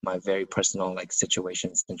my very personal like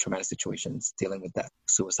situations and traumatic situations dealing with that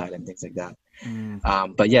suicide and things like that.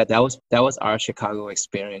 But yeah, that was our Chicago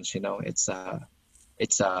experience. It's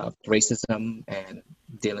racism and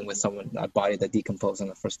dealing with a body that decomposed on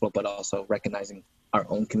the first floor, but also recognizing our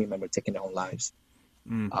own community member taking their own lives.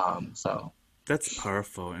 So That's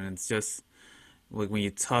powerful, and it's just like when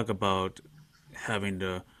you talk about having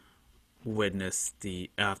to witness the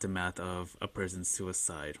aftermath of a person's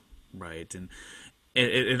suicide, right? And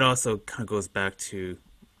it also kind of goes back to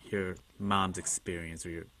your mom's experience, or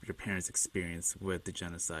your parents' experience with the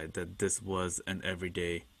genocide, that this was an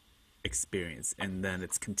everyday experience, and then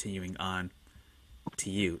it's continuing on to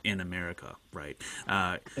you in America, right?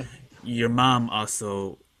 Your mom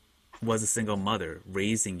also was a single mother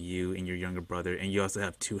raising you and your younger brother, and you also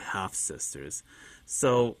have two half sisters.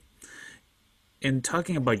 So, in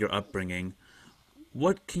talking about your upbringing,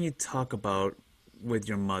 what can you talk about with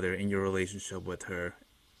your mother and your relationship with her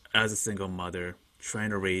as a single mother, trying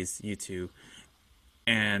to raise you two,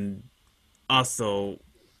 and also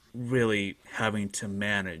really having to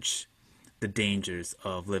manage the dangers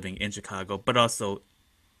of living in Chicago, but also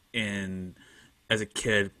in as a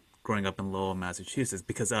kid growing up in Lowell, Massachusetts?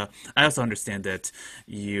 Because I also understand that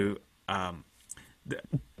you th-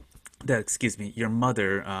 that excuse me, your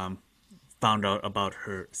mother found out about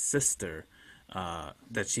her sister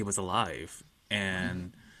that she was alive,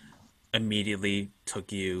 and immediately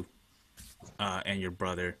took you and your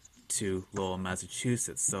brother to Lowell,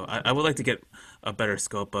 Massachusetts. So I would like to get a better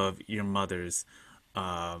scope of your mother's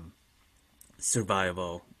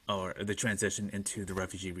survival, or the transition into the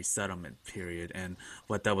refugee resettlement period, and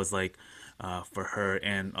what that was like for her,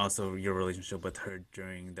 and also your relationship with her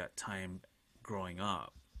during that time growing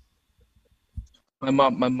up. my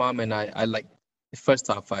mom and I like, first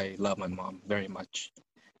off, I love my mom very much.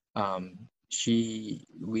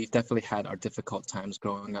 We've definitely had our difficult times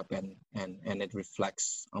growing up, and it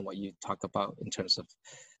reflects on what you talk about in terms of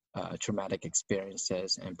traumatic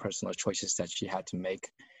experiences and personal choices that she had to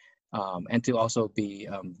make. And to also be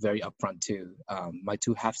very upfront too. My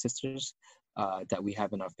two half sisters that we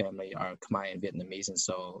have in our family are Khmer and Vietnamese, and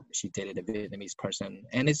so she dated a Vietnamese person,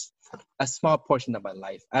 and it's a small portion of my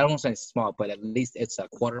life. I don't want to say small, but at least it's a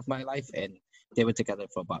quarter of my life. And they were together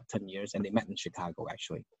for about 10 years, and they met in Chicago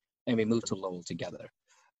actually, and we moved to Lowell together.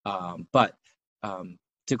 But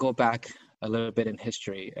to go back a little bit in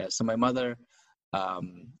history, so my mother,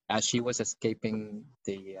 as she was escaping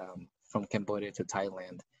from Cambodia to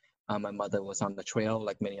Thailand, my mother was on the trail,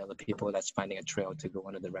 like many other people that's finding a trail to go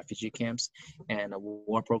into the refugee camps, and a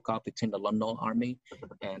war broke out between the Lon Nol army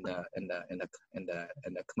and the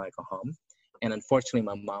Khmer Krom. And unfortunately,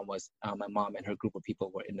 my mom and her group of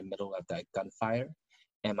people were in the middle of that gunfire,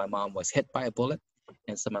 and my mom was hit by a bullet,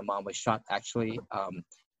 and so my mom was shot actually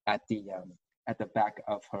at the back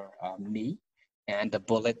of her knee, and the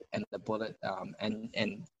bullet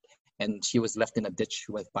and she was left in a ditch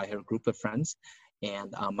by her group of friends.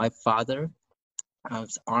 And my father's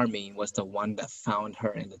army was the one that found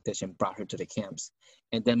her in the ditch and brought her to the camps.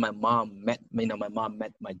 And then my mom met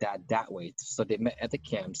my dad that way. So they met at the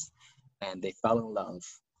camps, and they fell in love,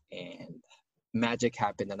 and magic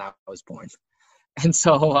happened, and I was born. And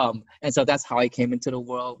so that's how I came into the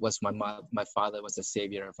world. Was my father was the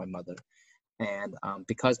savior of my mother. And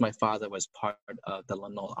because my father was part of the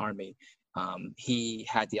Lon Nol army, he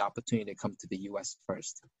had the opportunity to come to the U.S.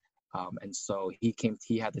 first. And so he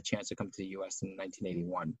had the chance to come to the U.S. in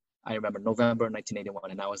 1981. I remember November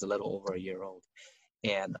 1981, and I was a little over a year old.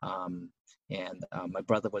 And my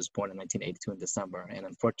brother was born in 1982 in December. And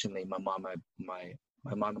unfortunately, my mom and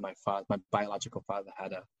my father, my biological father,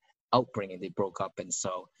 had a outbreak, and they broke up. And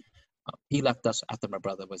so he left us after my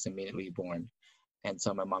brother was immediately born. And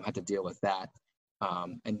so my mom had to deal with that.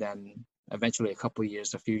 And then eventually, a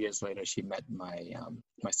few years later, she met my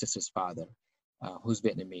sister's father, who's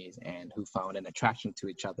Vietnamese, and who found an attraction to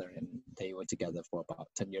each other, and they were together for about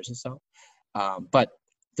 10 years or so. But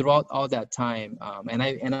throughout all that time, and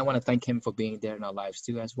I want to thank him for being there in our lives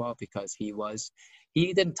too as well, because he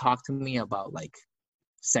didn't talk to me about like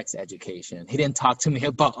sex education. He didn't talk to me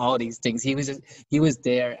about all these things. He was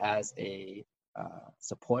there as a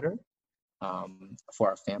supporter for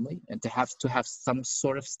our family, and to have some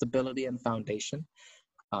sort of stability and foundation.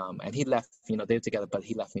 And he left, they were together, but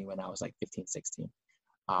he left me when I was like 15, 16.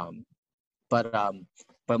 Um, but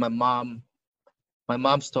my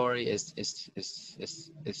mom's story is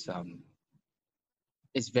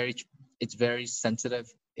very it's very sensitive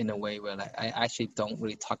in a way where I actually don't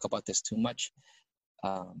really talk about this too much.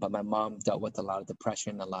 But my mom dealt with a lot of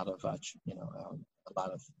depression, a lot of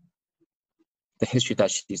the history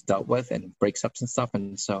that she's dealt with, and breakups and stuff.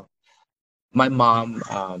 And so my mom,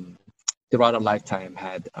 throughout her lifetime,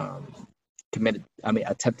 had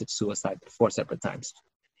attempted suicide 4 separate times.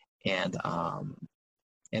 And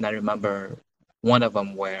I remember one of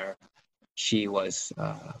them where she was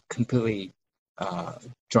completely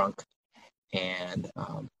drunk, and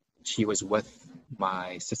she was with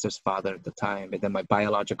my sister's father at the time, and then my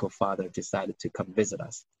biological father decided to come visit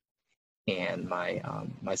us. And my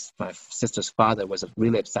sister's father was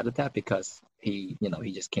really upset at that, because he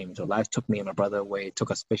just came into our life, took me and my brother away,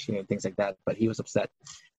 took us fishing and things like that. But he was upset.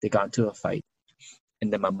 They got into a fight,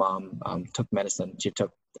 and then my mom took medicine. She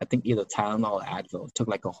took, I think, either Tylenol or Advil. Took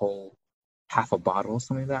like a whole half a bottle or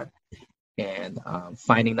something like that. And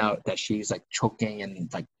finding out that she's like choking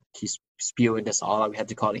and like he's spewing this all out, we had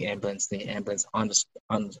to call the ambulance. The ambulance on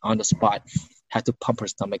the spot had to pump her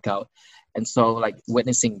stomach out. And so like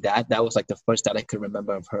witnessing that was like the first that I could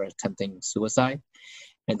remember of her attempting suicide.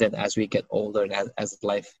 And then as we get older and as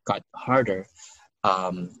life got harder,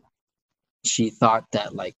 she thought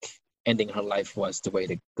that like ending her life was the way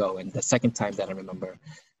to go. And the second time that I remember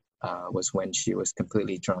was when she was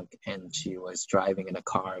completely drunk, and she was driving in a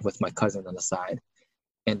car with my cousin on the side.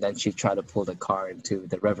 And then she tried to pull the car into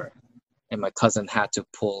the river, and my cousin had to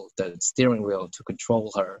pull the steering wheel to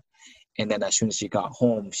control her. And then as soon as she got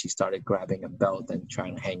home, she started grabbing a belt and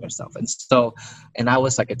trying to hang herself. And I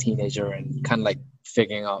was like a teenager and kind of like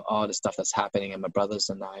figuring out all the stuff that's happening. And my brothers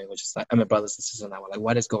and sisters and I were like,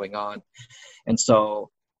 what is going on? And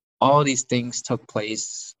so all these things took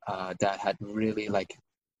place that had really like,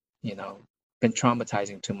 been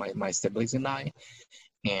traumatizing to my siblings and I.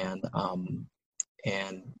 And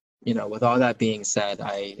with all that being said,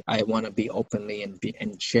 I want to be openly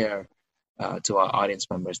and share to our audience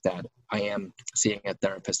members that I am seeing a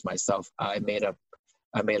therapist myself. I made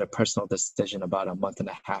a personal decision about a month and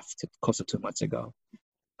a half to close to 2 months ago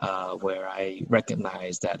where I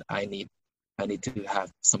recognize that I need to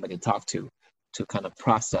have somebody to talk to kind of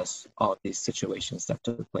process all these situations that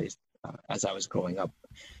took place as I was growing up,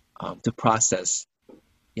 to process,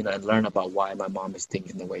 and learn about why my mom is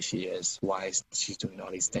thinking the way she is, why she's doing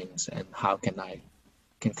all these things, and how can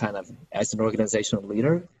kind of, as an organizational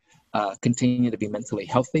leader, continue to be mentally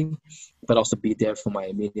healthy, but also be there for my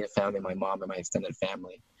immediate family, my mom and my extended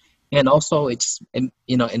family. And also, in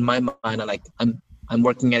my mind, I'm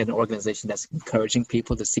working at an organization that's encouraging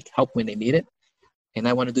people to seek help when they need it, and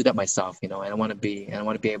I want to do that myself. And I want to be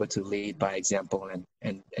able to lead by example,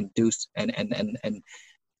 and do and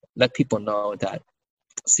let people know that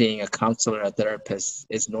seeing a counselor, a therapist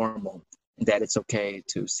is normal, that it's okay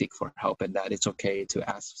to seek for help, and that it's okay to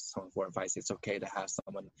ask someone for advice. It's okay to have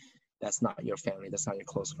someone that's not your family, that's not your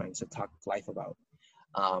close friends, to talk life about.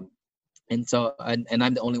 Um, and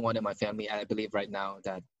I'm the only one in my family, I believe, right now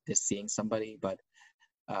that is seeing somebody. But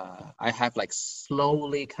I have like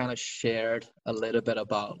slowly kind of shared a little bit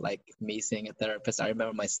about like me seeing a therapist. I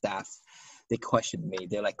remember my staff, they questioned me.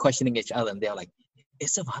 They're like questioning each other, and they're like,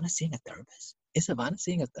 "Is Sovanna seeing a therapist? Is Sovanna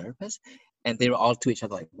seeing a therapist?" And they were all to each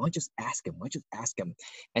other like, "Why don't you just ask him? Why don't you just ask him?"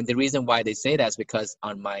 And the reason why they say that is because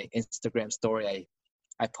on my Instagram story,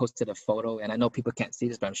 I posted a photo, and I know people can't see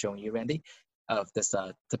this, but I'm showing you, Randy, of this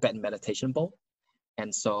Tibetan meditation bowl.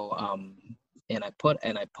 And so, and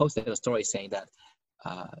I posted a story saying that,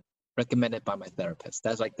 uh, recommended by my therapist.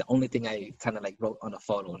 That's like the only thing I kind of like wrote on a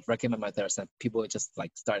photo, recommend my therapist. And people just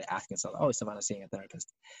like started asking, so, "Oh, is Savannah seeing a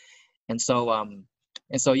therapist?" And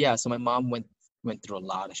so, yeah, so my mom went through a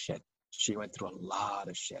lot of shit. She went through a lot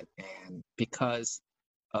of shit, and because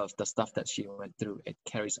of the stuff that she went through, it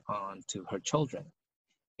carries on to her children.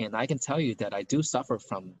 And I can tell you that I do suffer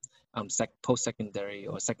from post-secondary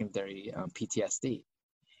or secondary PTSD,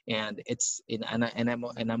 and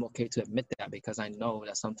I'm okay to admit that, because I know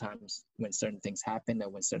that sometimes when certain things happen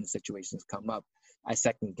and when certain situations come up, I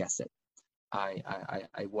second guess it.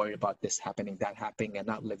 I worry about this happening, that happening, and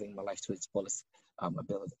not living my life to its fullest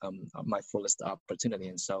ability, my fullest opportunity.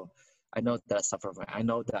 And so I know that I suffer from it. I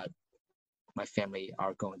know that my family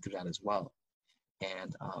are going through that as well,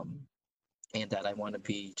 and that I want to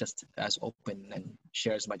be just as open and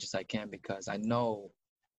share as much as I can, because I know,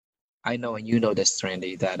 and you know this,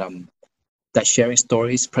 Randy, that sharing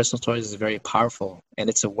stories, personal stories, is very powerful, and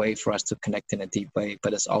it's a way for us to connect in a deep way.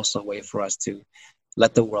 But it's also a way for us to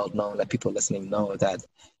let the world know, let people listening know that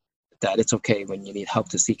it's okay when you need help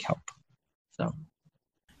to seek help. So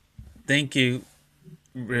Thank you,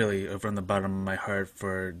 really, from the bottom of my heart,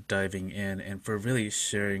 for diving in and for really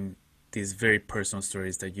sharing these very personal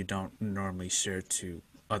stories that you don't normally share to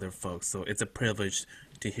other folks. So it's a privilege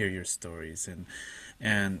to hear your stories,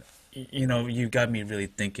 and you got me really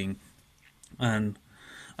thinking on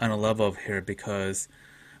a level of here, because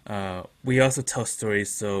we also tell stories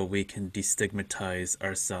so we can destigmatize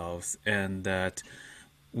ourselves, and that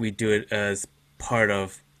we do it as part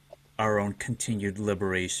of our own continued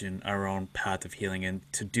liberation, our own path of healing. And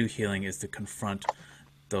to do healing is to confront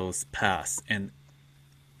those paths. And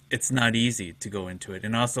it's not easy to go into it.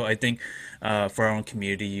 And also, I think for our own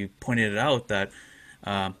community, you pointed out that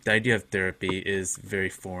the idea of therapy is very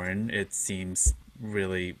foreign. It seems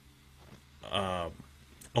really a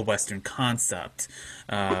Western concept.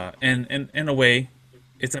 And in a way,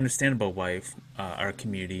 it's understandable why our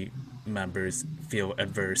community members feel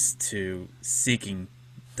adverse to seeking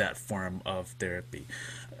that form of therapy.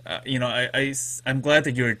 I'm glad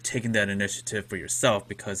that you're taking that initiative for yourself,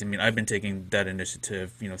 because I mean, I've been taking that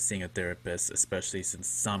initiative, seeing a therapist, especially since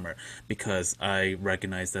summer, because I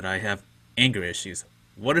recognize that I have anger issues.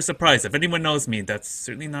 What a surprise! If anyone knows me, that's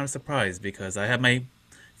certainly not a surprise, because I have my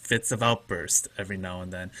fits of outburst every now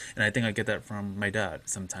and then. And I think I get that from my dad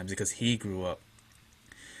sometimes, because he grew up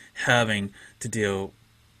having to deal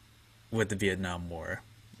with the Vietnam War,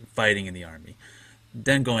 fighting in the army,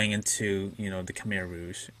 then going into the Khmer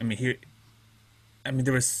Rouge. I mean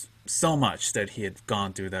there was so much that he had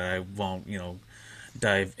gone through that I won't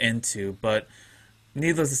dive into. But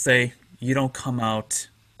needless to say, you don't come out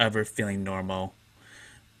ever feeling normal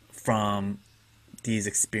from these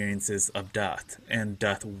experiences of death, and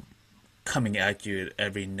death coming at you at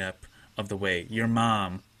every nip of the way. Your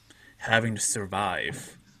mom having to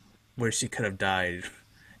survive where she could have died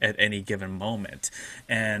at any given moment,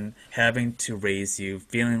 and having to raise you,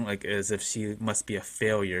 feeling like as if she must be a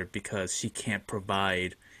failure because she can't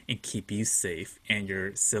provide and keep you safe and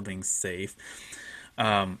your siblings safe.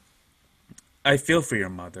 I feel for your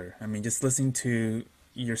mother. I mean, just listening to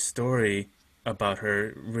your story about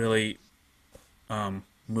her really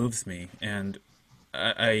moves me, and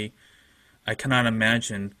I I cannot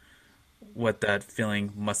imagine what that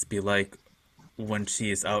feeling must be like when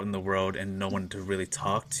she is out in the world and no one to really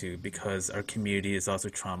talk to, because our community is also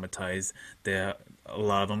traumatized. A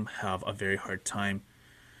lot of them have a very hard time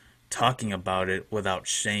talking about it without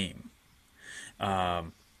shame,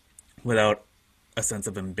 without a sense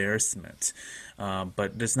of embarrassment.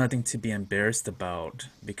 But there's nothing to be embarrassed about,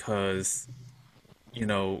 because you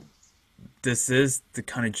know this is the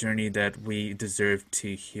kind of journey that we deserve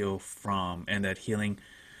to heal from, and that healing,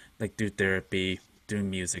 like through therapy, through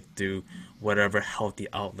music, through whatever healthy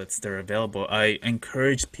outlets that are available. I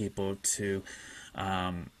encourage people to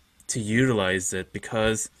utilize it,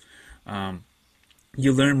 because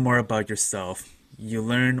you learn more about yourself. You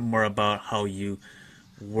learn more about how you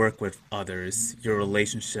work with others, your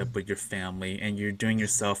relationship with your family, and you're doing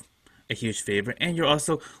yourself a huge favor. And you're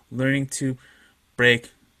also learning to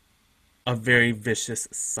break a very vicious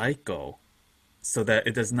cycle, so that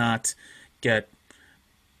it does not get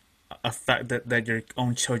affect that your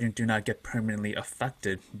own children do not get permanently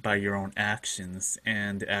affected by your own actions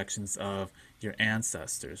and the actions of your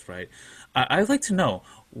ancestors, right? I'd like to know,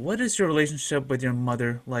 what is your relationship with your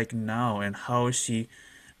mother like now, and how has she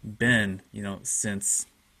been, since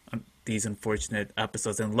these unfortunate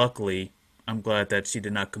episodes? And luckily, I'm glad that she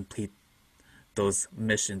did not complete those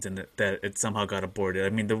missions, and that it somehow got aborted. I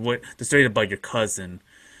mean, the story about your cousin,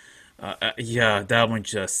 yeah, that one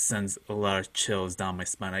just sends a lot of chills down my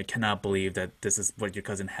spine. I cannot believe that this is what your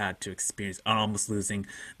cousin had to experience, almost losing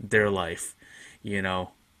their life, you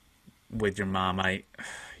know, with your mom.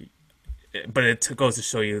 But it goes to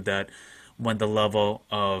show you that when the level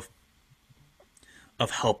of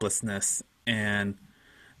helplessness and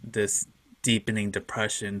this deepening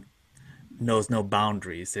depression knows no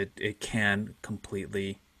boundaries, it can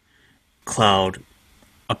completely cloud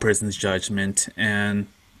a person's judgment, and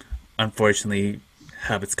unfortunately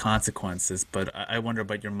have its consequences. But I wonder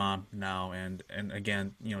about your mom now, and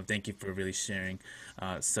again, thank you for really sharing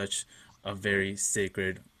such a very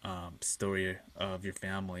sacred story of your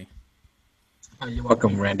family. You're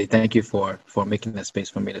welcome, Randy. Thank you for making that space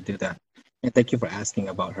for me to do that, and thank you for asking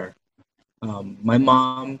about her. My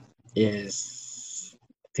mom is,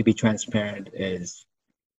 to be transparent, is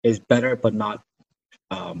better, but not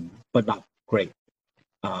great.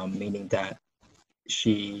 Meaning that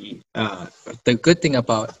she, the good thing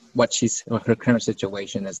about her current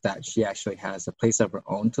situation is that she actually has a place of her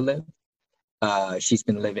own to live. She's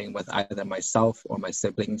been living with either myself or my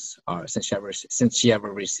siblings since she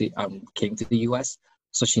ever came to the U.S.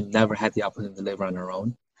 So she never had the opportunity to live on her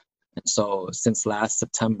own. And so since last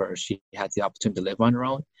September, she had the opportunity to live on her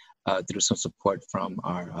own through some support from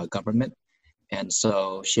our government. And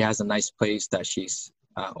so she has a nice place that she's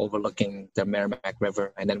overlooking the Merrimack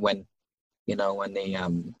River. And then when they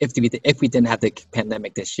if we didn't have the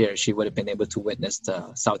pandemic this year, she would have been able to witness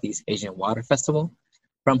the Southeast Asian Water Festival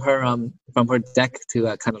from her deck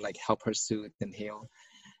to kind of like help her soothe and heal.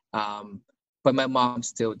 Um, but my mom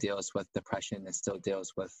still deals with depression, and still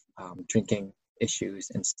deals with drinking issues,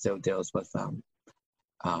 and still deals with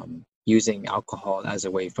using alcohol as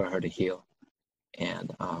a way for her to heal.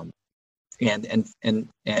 And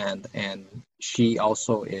and she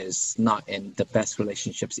also is not in the best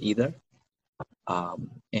relationships either.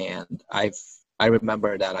 And I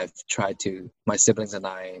remember that my siblings and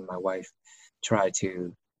I and my wife tried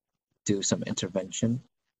to do some intervention,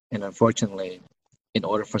 and unfortunately, in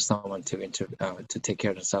order for someone to take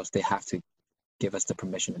care of themselves, they have to give us the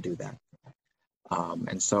permission to do that.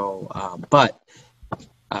 But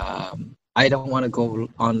I don't want to go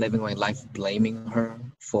on living my life blaming her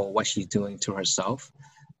for what she's doing to herself.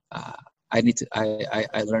 Uh, I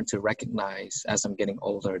learned to recognize as I'm getting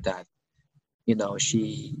older that, you know,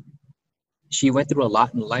 she went through a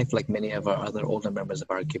lot in life, like many of our other older members of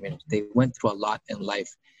our community. They went through a lot in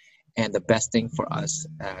life, and the best thing for us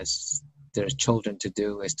as their children to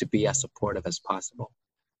do is to be as supportive as possible.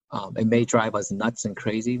 It may drive us nuts and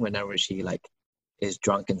crazy whenever she like is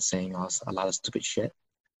drunk and saying a lot of stupid shit,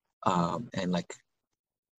 and like,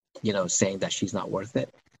 saying that she's not worth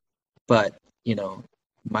it. But you know,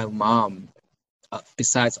 my mom,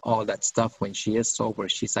 besides all that stuff, when she is sober,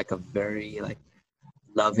 she's like a very like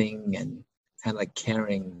loving and kind of like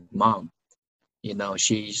caring mom.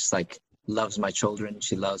 She's like loves my children.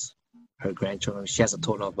 She loves her grandchildren. She has a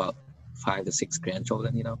total of about 5 to 6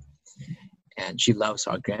 grandchildren. And she loves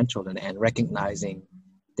our grandchildren, and recognizing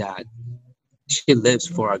that she lives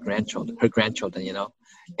for her grandchildren.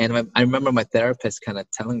 And I remember my therapist kind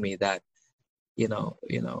of telling me that,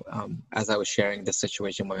 as I was sharing the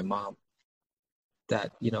situation with my mom,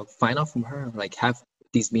 that, find out from her, like have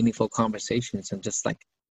these meaningful conversations and just like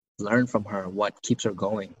learn from her what keeps her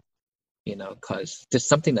going. because there's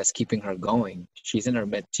something that's keeping her going. She's in her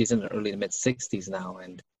early to mid 60s now,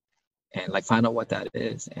 and like find out what that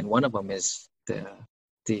is. And one of them is the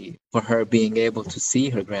for her being able to see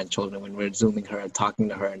her grandchildren when we're zooming her and talking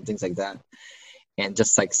to her and things like that, and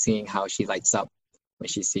just like seeing how she lights up when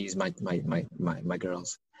she sees my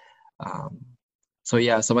girls. Um, so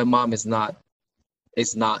yeah, so my mom is not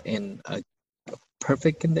in a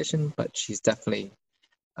perfect condition, but she's definitely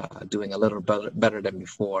doing a little better than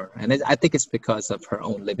before. And I think it's because of her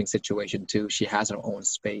own living situation too. She has her own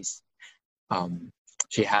space. Um,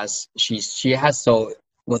 she has so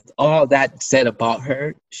with all that said about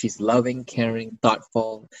her, she's loving, caring,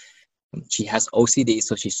 thoughtful. She has OCD,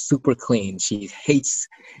 so she's super clean. She hates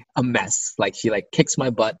a mess. Like she like kicks my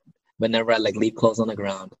butt whenever I like leave clothes on the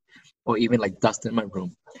ground, or even like dust in my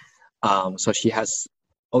room. So she has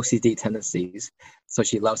OCD tendencies. So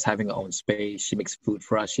she loves having her own space. She makes food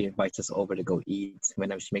for us. She invites us over to go eat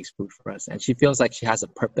whenever she makes food for us. And she feels like she has a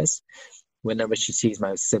purpose whenever she sees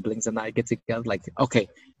my siblings and I get together. Like, okay,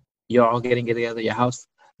 you're all getting together at your house.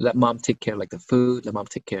 Let mom take care of like the food. Let mom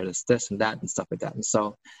take care of this and that and stuff like that. And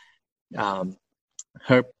so um,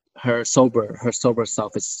 her her sober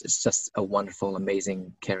self is just a wonderful,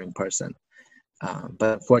 amazing, caring person.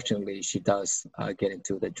 But unfortunately, she does get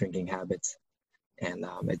into the drinking habits, and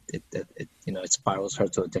it spirals her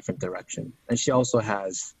to a different direction. And she also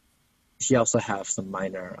has some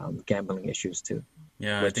minor gambling issues too,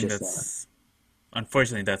 Yeah, I which think is that's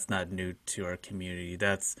unfortunately that's not new to our community.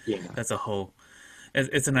 yeah. That's a whole.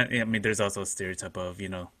 It's an. I mean, there's also a stereotype of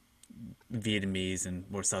Vietnamese and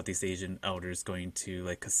more Southeast Asian elders going to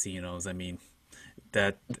like casinos. I mean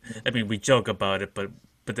that. Mhm. I mean we joke about it, but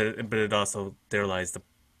it also there lies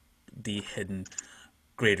the hidden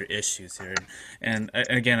greater issues here. And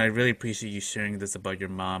again, I really appreciate you sharing this about your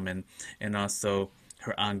mom and also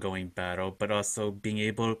her ongoing battle, but also being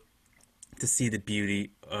able to see the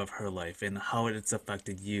beauty of her life and how it's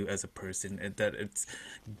affected you as a person and that it's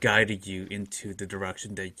guided you into the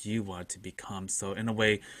direction that you want to become. So in a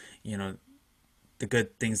way, you know, the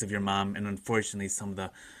good things of your mom and unfortunately some of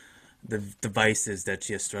the devices that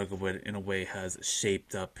she has struggled with in a way has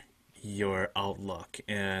shaped up your outlook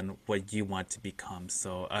and what you want to become.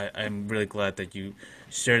 So I'm really glad that you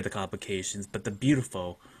shared the complications, but the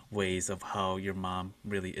beautiful ways of how your mom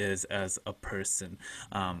really is as a person.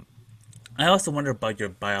 I also wonder about your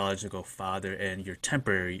biological father and your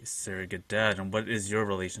temporary surrogate dad, and what is your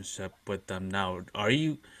relationship with them now? Are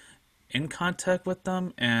you in contact with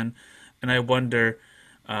them? And I wonder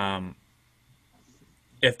um,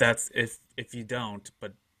 if you don't,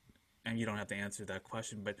 but and you don't have to answer that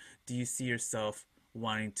question, but do you see yourself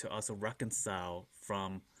wanting to also reconcile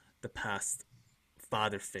from the past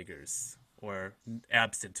father figures or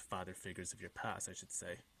absent father figures of your past, I should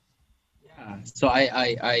say? Yeah. So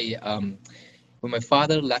when my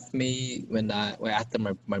father left me when after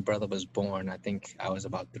my brother was born, I think I was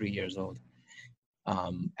about 3 years old.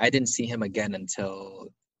 I didn't see him again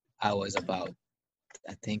until I was about,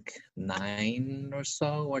 I think, 9 or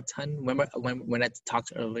so or 10. Remember when I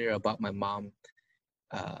talked earlier about my mom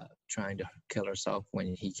trying to kill herself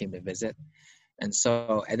when he came to visit, and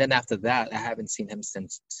then after that, I haven't seen him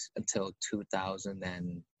since until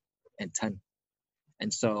 2010.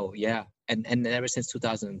 And so yeah, and ever since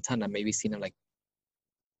 2010, I maybe seen him like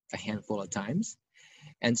a handful of times.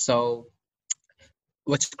 And so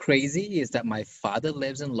what's crazy is that my father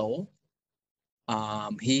lives in Lowell.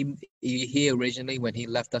 He originally, when he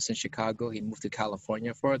left us in Chicago, he moved to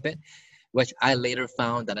California for a bit, which I later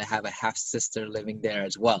found that I have a half sister living there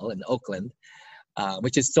as well in Oakland,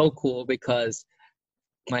 which is so cool because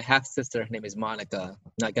my half sister, her name is Monica.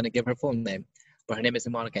 I'm not gonna give her full name, but her name is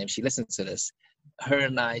Monica, and if she listens to this, her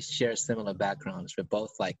and I share similar backgrounds. We're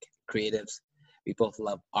both like creatives. We both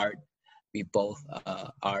love art. We both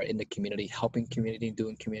are in the community, helping community,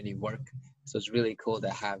 doing community work. So it's really cool to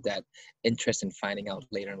have that interest in finding out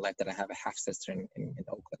later in life that I have a half sister in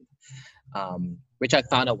Oakland, which I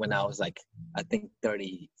found out when I was like, I think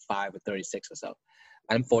 35 or 36 or so.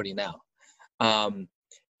 I'm 40 now. Um,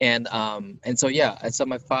 and so yeah, and so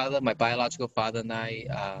my biological father and I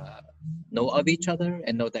know of each other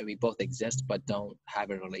and know that we both exist but don't have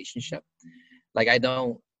a relationship. Like I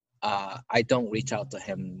don't reach out to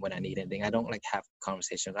him when I need anything. I don't like have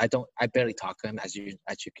conversations. I barely talk to him, as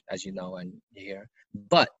you know and you hear.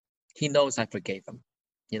 But he knows I forgave him.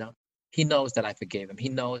 You know, he knows that I forgave him. He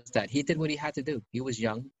knows that he did what he had to do. He was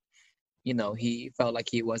young. He felt like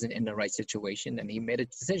he wasn't in the right situation and he made a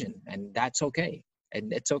decision, and that's okay.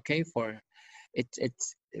 And it's okay for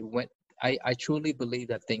it's when I truly believe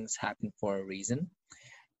that things happen for a reason,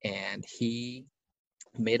 and he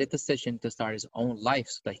made a decision to start his own life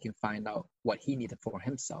so that he can find out what he needed for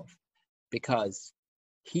himself. Because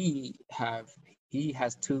he have he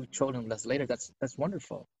has two children that's later. That's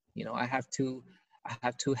wonderful. You know, I have two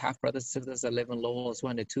half brothers and sisters that live in Lowell as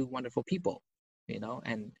well, and they're two wonderful people. You know,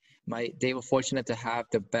 and they were fortunate to have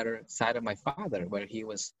the better side of my father, where he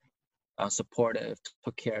was supportive,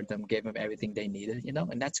 took care of them, gave them everything they needed. You know,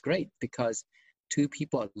 and that's great because two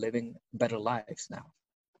people are living better lives now.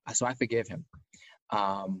 So I forgive him,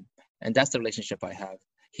 um, and that's the relationship I have.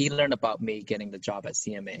 He learned about me getting the job at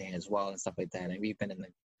CMA as well and stuff like that, and we've been in the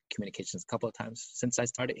communications a couple of times since I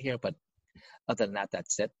started here. But other than that,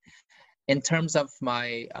 that's it. In terms of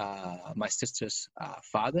my sister's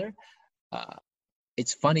father, uh,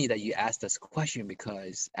 it's funny that you asked this question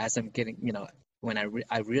because as I'm getting, when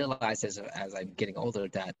I realize as I'm getting older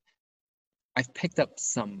that I've picked up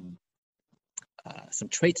some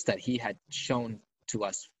traits that he had shown to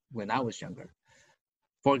us when I was younger.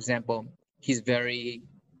 For example, he's very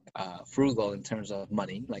frugal in terms of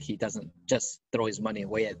money. Like he doesn't just throw his money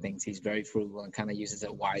away at things. He's very frugal and kind of uses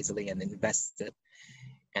it wisely and invests it.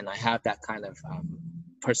 And I have that kind of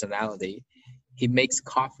personality. He makes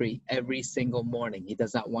coffee every single morning. He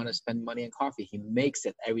does not want to spend money on coffee. He makes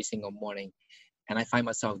it every single morning. And I find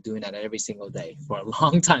myself doing that every single day for a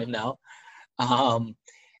long time now. Um,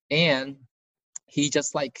 and he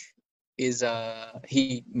just like is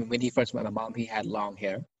he when he first met my mom, he had long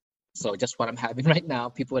hair. So just what I'm having right now,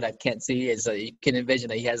 people that can't see is you can envision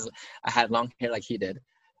that I had long hair like he did.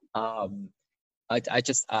 Um, I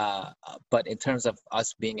just but in terms of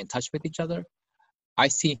us being in touch with each other, I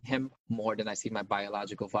see him more than I see my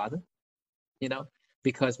biological father, you know,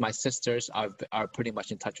 because my sisters are pretty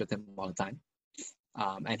much in touch with him all the time.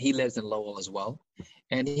 And he lives in Lowell as well.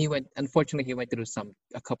 And unfortunately, he went through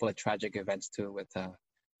a couple of tragic events too. With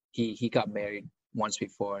he got married once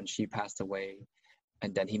before, and she passed away,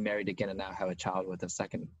 and then he married again, and now have a child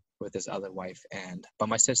with his other wife. But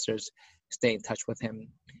my sisters stay in touch with him.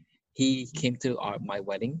 He came to my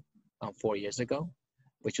wedding 4 years ago,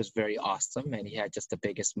 which was very awesome, and he had just the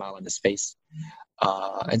biggest smile on his face.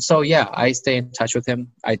 And so yeah, I stay in touch with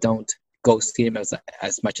him. I don't go see him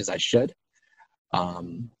as much as I should.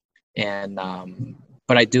 Um, and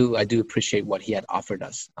but I do appreciate what he had offered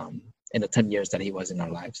us in the 10 years that he was in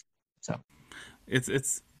our lives. So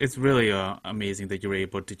It's really amazing that you're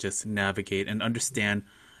able to just navigate and understand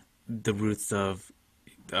the roots uh,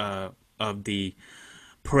 of the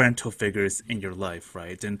parental figures in your life,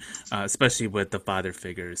 right? And especially with the father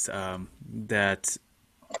figures that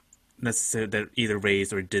necessarily that either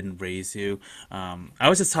raised or didn't raise you. I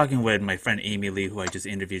was just talking with my friend Amy Lee, who I just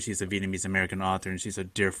interviewed. She's a Vietnamese American author, and she's a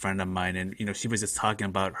dear friend of mine. And she was just talking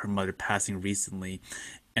about her mother passing recently,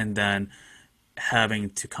 and then having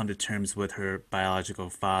to come to terms with her biological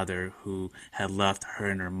father, who had left her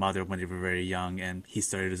and her mother when they were very young, and he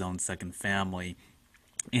started his own second family.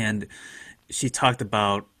 And she talked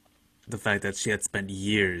about the fact that she had spent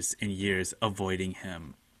years and years avoiding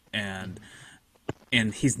him, and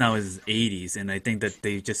he's now in his 80s, and I think that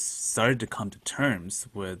they just started to come to terms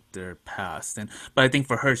with their past. And but I think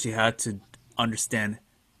for her, she had to understand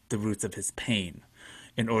the roots of his pain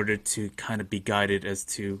in order to kind of be guided as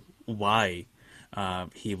to why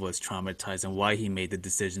he was traumatized and why he made the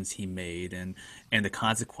decisions he made, and the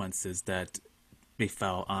consequences that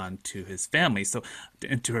befell onto his family, so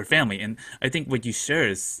into her family. And I think what you share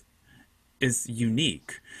is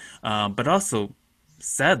unique, but also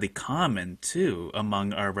sadly common too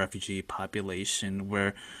among our refugee population,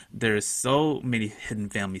 where there's so many hidden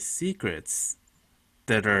family secrets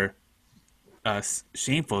that are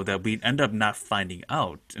shameful that we end up not finding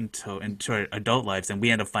out until into our adult lives, and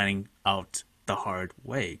we end up finding out the hard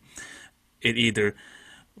way. It either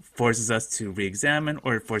forces us to re-examine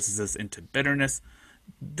or it forces us into bitterness.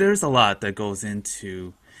 There's a lot that goes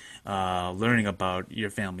into learning about your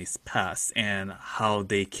family's past and how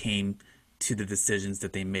they came to the decisions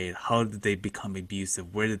that they made. How did they become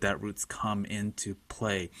abusive? Where did that roots come into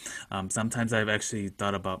play? Sometimes I've actually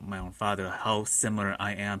thought about my own father, how similar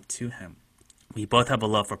I am to him. We both have a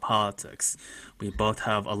love for politics. We both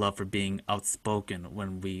have a love for being outspoken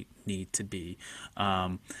when we need to be.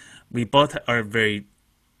 Um, we both are very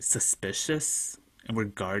suspicious and we're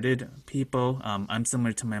guarded people. I'm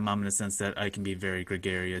similar to my mom in the sense that I can be very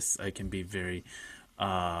gregarious. I can be very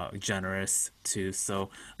generous too. So,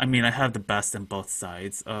 I mean, I have the best in both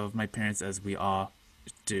sides of my parents, as we all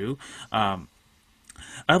do. Um,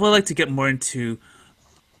 I would like to get more into,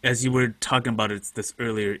 as you were talking about it this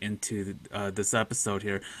earlier into this episode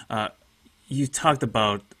here. You talked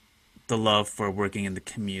about the love for working in the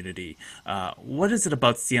community. What is it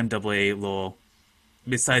about CMAA Lowell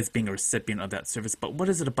besides being a recipient of that service, but what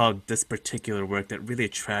is it about this particular work that really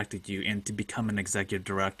attracted you and to become an executive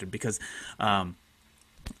director? Because um,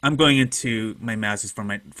 I'm going into my master's for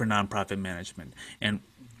nonprofit management, and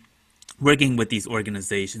working with these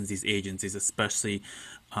organizations, these agencies, especially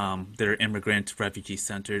that are immigrant refugee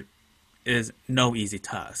centered, is no easy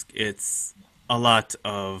task. It's a lot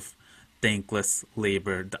of thankless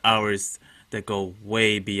labor, the hours that go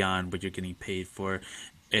way beyond what you're getting paid for.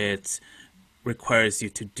 It requires you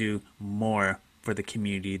to do more for the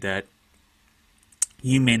community that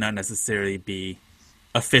you may not necessarily be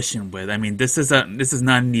efficient with. I mean, this is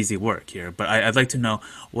not an easy work here, but I'd like to know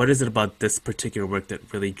what is it about this particular work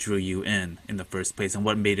that really drew you in the first place, and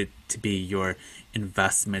what made it to be your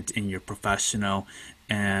investment in your professional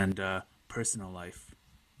and personal life.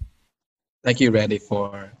 Thank you, Randy,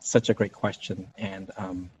 for such a great question. And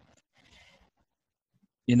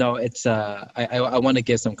it's I want to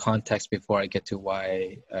give some context before I get to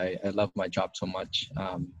why I love my job so much.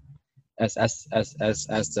 As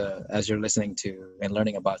you're listening to and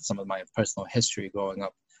learning about some of my personal history growing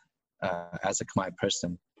up as a Khmer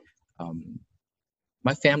person, um,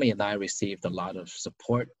 my family and I received a lot of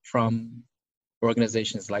support from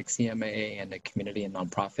organizations like CMAA and the community and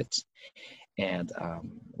nonprofits. And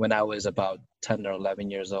when I was about 10 or 11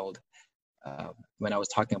 years old, when I was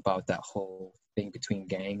talking about that whole thing between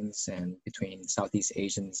gangs and between Southeast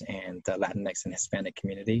Asians and the Latinx and Hispanic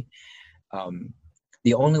community, um,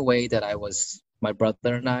 the only way that my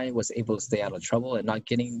brother and I was able to stay out of trouble and not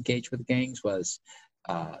getting engaged with gangs was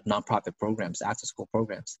nonprofit programs, after school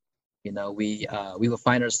programs. We would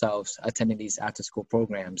find ourselves attending these after school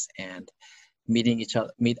programs and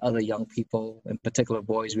meet other young people, in particular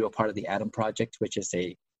boys. We were part of the Adam Project, which is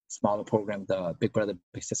a smaller program, the Big Brother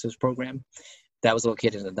Big Sisters program that was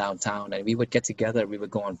located in the downtown. And we would get together. We would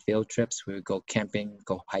go on field trips. We would go camping,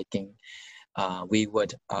 go hiking. We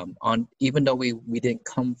would even though we didn't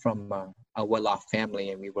come from a well-off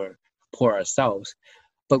family and we were poor ourselves,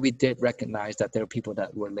 but we did recognize that there were people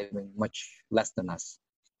that were living much less than us.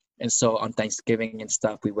 And so on Thanksgiving and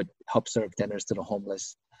stuff, we would help serve dinners to the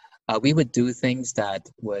homeless. We would do things that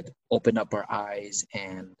would open up our eyes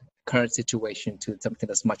and current situation to something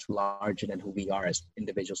that's much larger than who we are as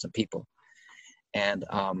individuals and people. And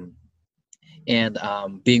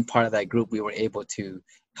being part of that group, we were able to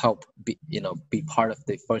help be part of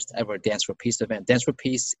the first ever Dance for Peace event. Dance for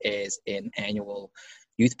Peace is an annual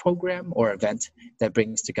youth program or event that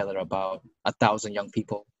brings together about 1,000 young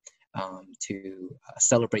people to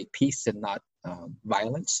celebrate peace and not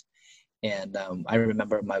violence. And I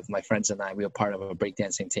remember my friends and I, we were part of a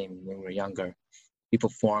breakdancing team when we were younger. We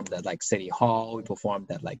performed at like City Hall. We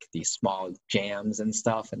performed at like these small jams and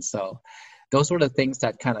stuff. And so those were the things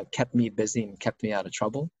that kind of kept me busy and kept me out of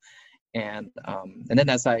trouble. And then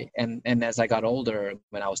as I got older,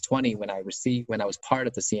 when I was 20, when I was part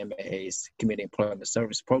of the CMAA's Community Employment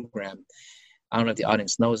Service Program, I don't know if the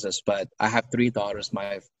audience knows this, but I have 3 daughters.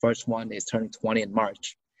 My first one is turning 20 in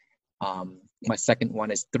March. My second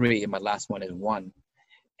one is 3, and my last one is 1.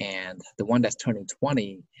 And the one that's turning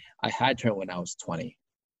 20, I had her when I was 20.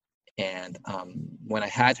 And when I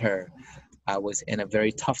had her, I was in a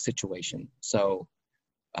very tough situation. So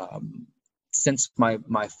since my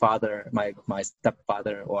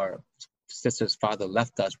stepfather or sister's father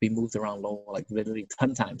left us, we moved around Lowell like literally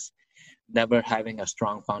 10 times, never having a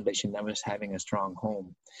strong foundation, never having a strong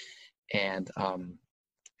home. And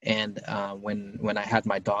when I had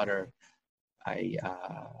my daughter,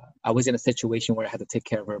 I was in a situation where I had to take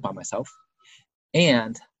care of her by myself,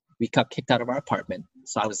 and we got kicked out of our apartment.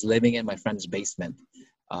 So I was living in my friend's basement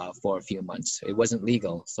for a few months. It wasn't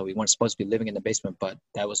legal, so we weren't supposed to be living in the basement, but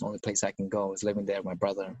that was the only place I can go. I was living there with my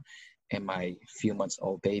brother and my few months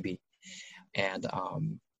old baby. And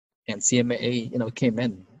CMAA, came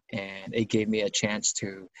in and it gave me a chance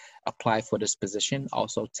to apply for this position.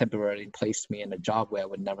 Also temporarily placed me in a job where I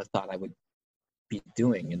would never thought I would be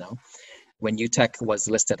doing. When UTech was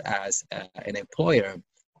listed as an employer,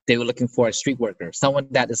 they were looking for a street worker, someone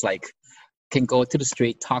that is like can go to the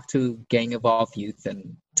street, talk to gang involved youth,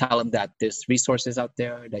 and tell them that there's resources out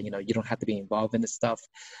there that you don't have to be involved in this stuff.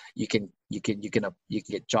 You can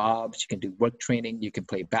get jobs, you can do work training, you can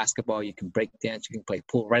play basketball, you can break dance, you can play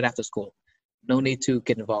pool right after school. No need to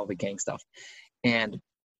get involved with gang stuff. And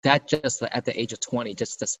that just at the age of 20,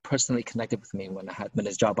 just personally connected with me when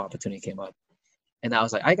this job opportunity came up. And I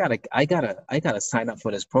was like, I gotta sign up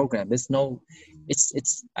for this program.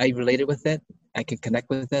 I related with it. I can connect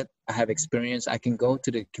with it. I have experience. I can go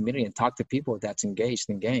to the community and talk to people that's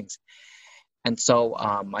engaged in gangs. And so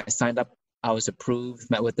I signed up. I was approved,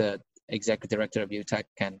 met with the executive director of UTech,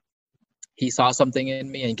 and he saw something in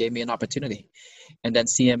me and gave me an opportunity. And then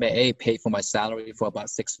CMAA paid for my salary for about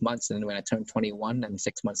 6 months. And then when I turned 21 and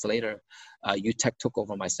 6 months later, UTech took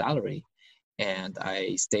over my salary. And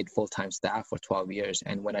I stayed full-time staff for 12 years.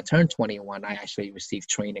 And when I turned 21, I actually received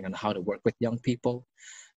training on how to work with young people,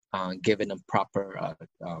 giving them proper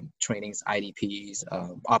trainings, IDPs,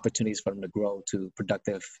 opportunities for them to grow to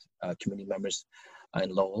productive community members in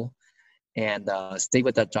Lowell. And stayed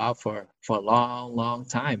with that job for a long, long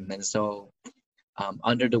time. And so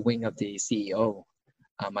under the wing of the CEO,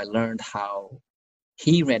 I learned how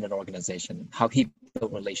he ran an organization, how he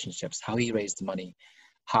built relationships, how he raised money,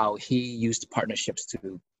 how he used partnerships to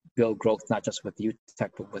build growth, not just with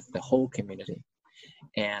UTech, but with the whole community.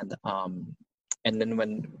 And then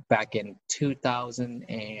when back in 2000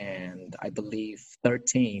 and I believe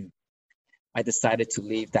 13, I decided to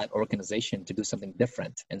leave that organization to do something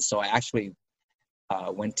different. And so I actually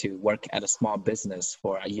went to work at a small business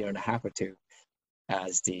for a year and a half or two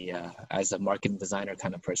as a marketing designer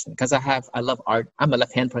kind of person, because I love art. I'm a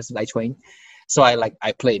left-hand person, I train, so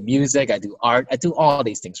I play music, I do art, I do all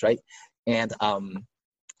these things, right? And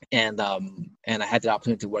and I had the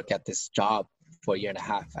opportunity to work at this job for a year and a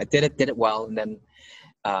half. I did it well, and then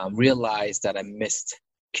realized that I missed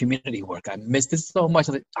community work. I missed it so much.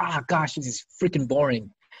 I was like, gosh, this is freaking boring.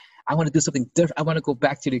 I want to do something different. I want to go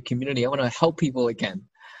back to the community. I want to help people again.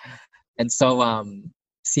 And so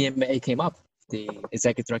CMA came up. The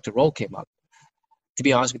executive director role came up. To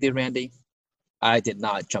be honest with you, Randy, I did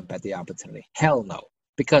not jump at the opportunity. Hell no.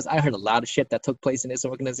 Because I heard a lot of shit that took place in this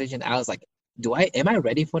organization. I was like, am I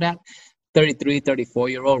ready for that? 33,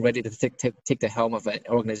 34-year-old ready to take the helm of an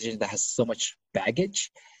organization that has so much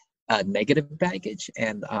baggage, negative baggage.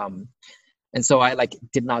 And so I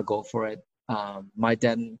did not go for it. My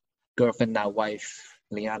then girlfriend, now wife,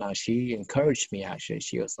 Liana, she encouraged me actually.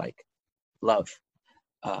 She was like, love,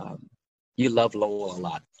 you love Lowell a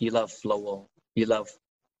lot. You love Lowell. You love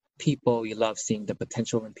people. You love seeing the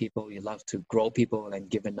potential in people. You love to grow people and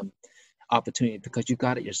giving them opportunity because you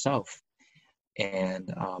got it yourself.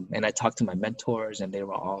 And I talked to my mentors, and they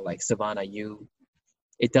were all like, Sovanna,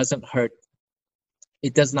 it doesn't hurt.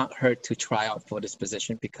 It does not hurt to try out for this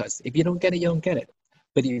position, because if you don't get it, you don't get it.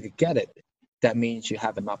 But if you get it, that means you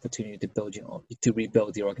have an opportunity to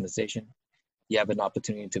rebuild the organization. You have an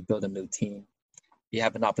opportunity to build a new team. You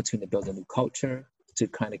have an opportunity to build a new culture, to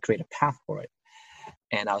kind of create a path for it.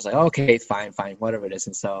 And I was like, okay, fine, whatever it is.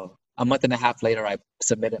 And so a month and a half later, I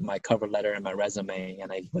submitted my cover letter and my resume, and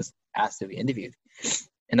I was asked to be interviewed.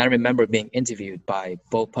 And I remember being interviewed by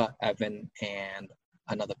Bopa, Evan, and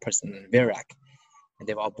another person in Virak. And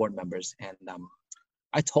they were all board members. And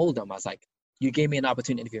I told them, I was like, you gave me an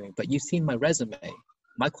opportunity to interview me, but you've seen my resume.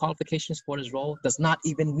 My qualifications for this role does not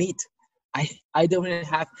even meet. I don't even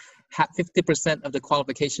have 50% of the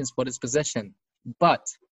qualifications for this position. But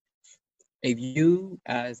if you,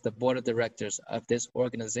 as the board of directors of this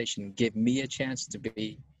organization, give me a chance to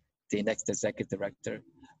be the next executive director,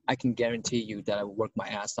 I can guarantee you that I will work my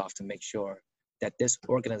ass off to make sure that this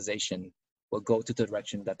organization will go to the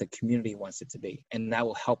direction that the community wants it to be. And that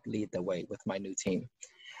will help lead the way with my new team.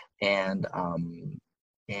 And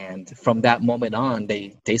from that moment on,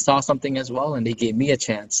 they saw something as well, and they gave me a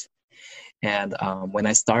chance. And when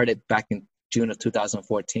I started back in June of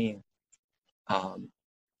 2014,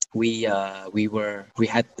 we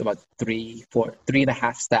had about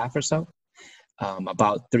 3.5 staff or so,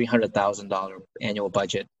 about $300,000 annual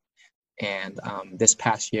budget. And this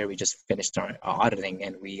past year, we just finished our auditing,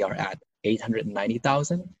 and we are at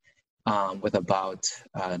 890,000, with about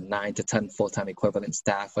 9 to 10 full-time equivalent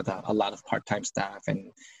staff, with a lot of part-time staff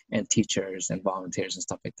and teachers and volunteers and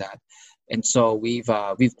stuff like that. And so we've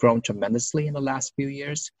grown tremendously in the last few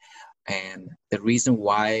years. And the reason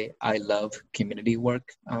why I love community work,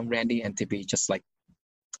 Randy, and to be just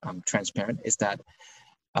transparent, is that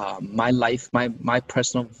my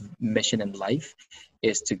personal mission in life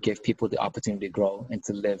is to give people the opportunity to grow and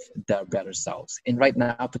to live their better selves. And right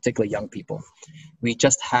now, particularly young people, we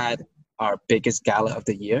just had our biggest gala of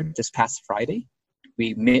the year this past Friday.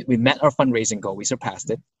 We met our fundraising goal. We surpassed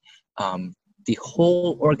it. The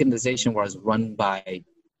whole organization was run by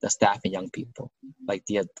the staff and young people. Like,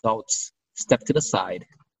 the adults stepped to the side,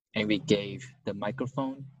 and we gave the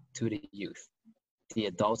microphone to the youth. The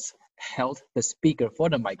adults held the speaker for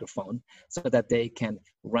the microphone so that they can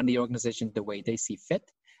run the organization the way they see fit,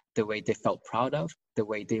 the way they felt proud of, the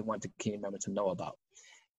way they want the community member to know about.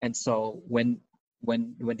 And so when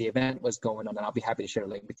the event was going on, and I'll be happy to share a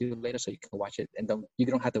link with you later so you can watch it, and you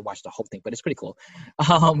don't have to watch the whole thing, but it's pretty cool.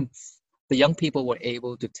 The young people were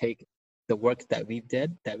able to take the work that we've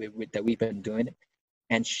been doing,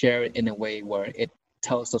 and share it in a way where it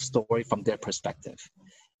tells the story from their perspective.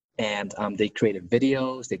 And they created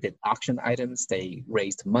videos, they did auction items, they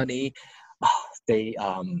raised money. They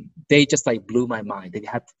just like blew my mind.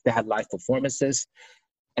 They had live performances.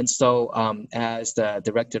 And so, as the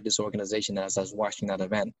director of this organization, as I was watching that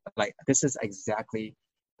event, like this is exactly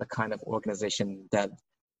the kind of organization that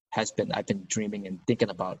I've been dreaming and thinking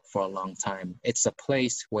about for a long time. It's a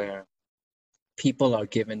place where people are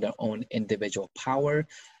given their own individual power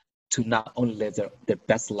to not only live their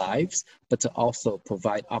best lives, but to also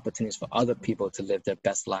provide opportunities for other people to live their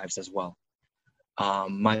best lives as well.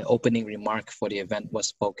 My opening remark for the event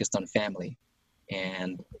was focused on family.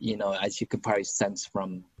 And, as you can probably sense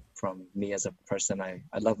from me as a person, I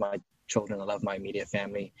love my children, I love my immediate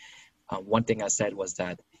family. One thing I said was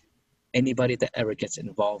that anybody that ever gets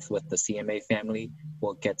involved with the CMA family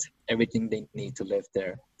will get everything they need to live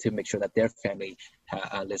there, to make sure that their family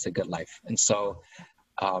lives a good life. And so,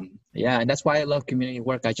 yeah, and that's why I love community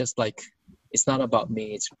work. I just like, it's not about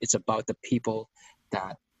me. It's about the people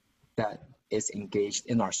that that is engaged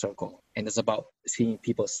in our circle, and it's about seeing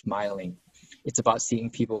people smiling. It's about seeing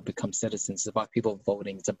people become citizens. It's about people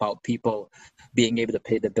voting. It's about people being able to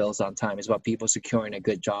pay the bills on time. It's about people securing a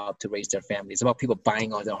good job to raise their families. It's about people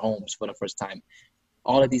buying all their homes for the first time.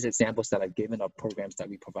 All of these examples that I've given are programs that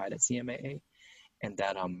we provide at CMAA, and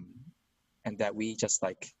that we just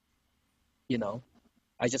like, you know,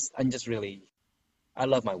 I'm just really, I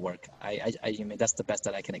love my work. I mean, that's the best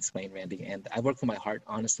that I can explain, Randy. And I work for my heart,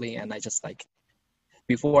 honestly. And I just like,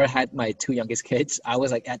 before I had my two youngest kids, I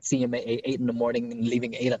was like at CMA 8 in the morning and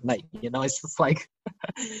leaving 8 at night. It's just like,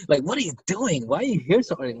 like, what are you doing? Why are you here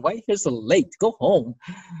so early? Why are you here so late? Go home.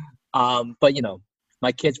 But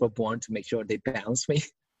my kids were born to make sure they balance me.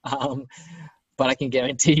 Um, but I can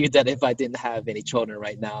guarantee you that if I didn't have any children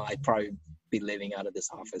right now, I'd probably be living out of this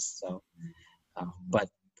office. So, but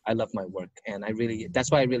I love my work, and that's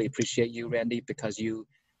why I really appreciate you, Randy, because you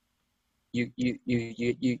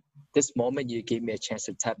this moment you gave me a chance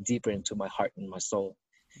to tap deeper into my heart and my soul,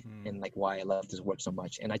 and like why I love this work so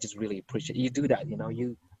much. And I just really appreciate you do that.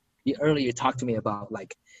 You earlier you talked to me about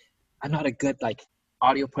like, I'm not a good like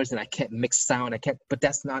audio person. I can't mix sound. I can't, but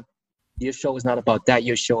that's not, your show is not about that.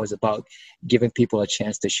 Your show is about giving people a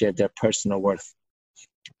chance to share their personal worth.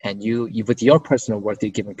 And you with your personal worth,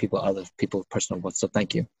 you're giving other people personal worth. So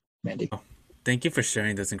thank you, Mandy. Thank you for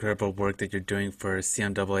sharing this incredible work that you're doing for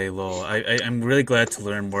CMAA Lowell. I'm really glad to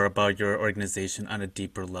learn more about your organization on a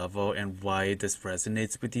deeper level and why this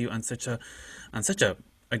resonates with you on such a,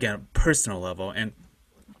 again, personal level. And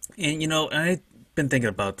I've been thinking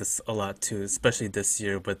about this a lot too, especially this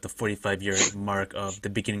year with the 45-year mark of the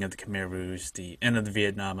beginning of the Khmer Rouge, the end of the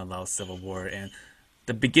Vietnam and Laos Civil War, and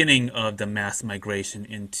the beginning of the mass migration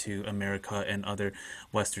into America and other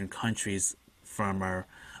Western countries from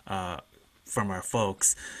uh, our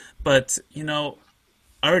folks. But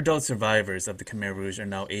our adult survivors of the Khmer Rouge are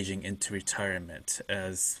now aging into retirement,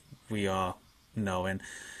 as we all know, and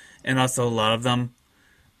also a lot of them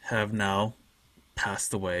have now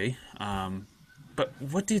passed away. But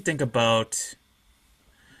what do you think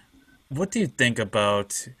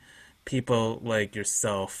about people like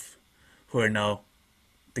yourself who are now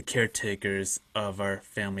the caretakers of our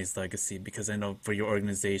family's legacy? Because I know for your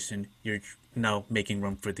organization, you're now making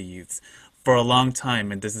room for the youths. For a long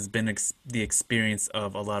time, and this has been the experience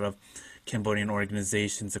of a lot of Cambodian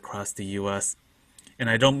organizations across the U.S., and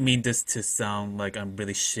I don't mean this to sound like I'm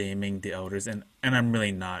really shaming the elders, and I'm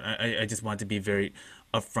really not. I just want to be very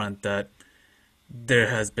upfront that there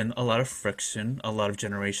has been a lot of friction, a lot of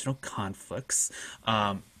generational conflicts,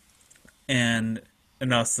 and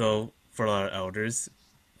also for a lot of elders,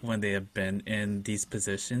 when they have been in these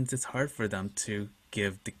positions, it's hard for them to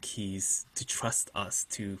give the keys, to trust us,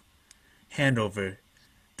 to hand over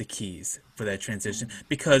the keys for that transition,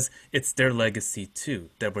 because it's their legacy too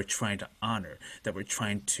that we're trying to honor, that we're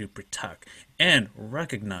trying to protect and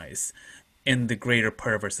recognize in the greater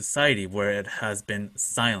part of our society where it has been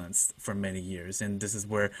silenced for many years. And this is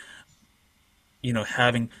where,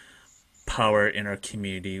 having power in our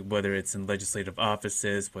community, whether it's in legislative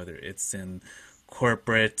offices, whether it's in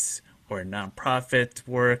corporate or nonprofit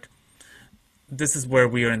work, this is where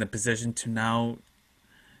we are in the position to now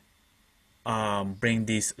bring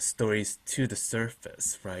these stories to the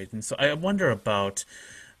surface, right? And so I wonder about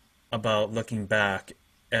looking back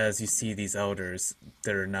as you see these elders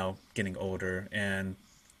that are now getting older and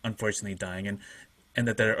unfortunately dying, and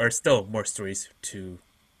that there are still more stories to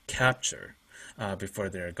capture before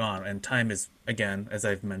they're gone. And time is, again, as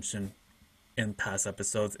I've mentioned in past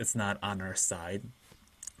episodes, it's not on our side.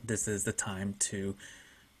 This is the time to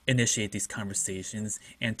initiate these conversations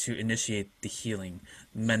and to initiate the healing,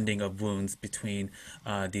 mending of wounds between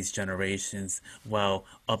these generations, while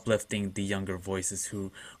uplifting the younger voices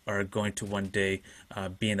who are going to one day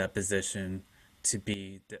be in that position to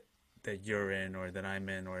be that you're in, or that I'm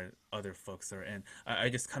in, or other folks are in. I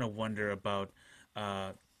just kind of wonder about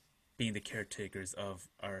uh, being the caretakers of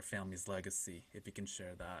our family's legacy, if you can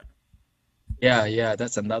share that. Yeah,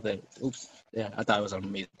 that's another. Oops. Yeah, I thought it was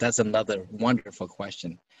on me. That's another wonderful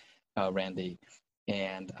question, Randy.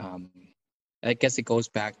 And I guess it goes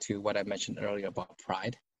back to what I mentioned earlier about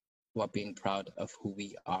pride, about being proud of who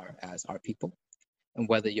we are as our people. And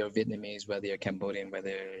whether you're Vietnamese, whether you're Cambodian,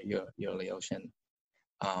 whether you're Laotian,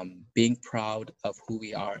 being proud of who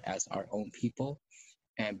we are as our own people,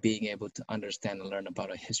 and being able to understand and learn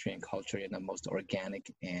about our history and culture in the most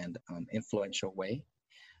organic and influential way.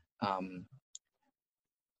 Um,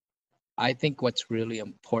 I think what's really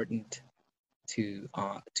important to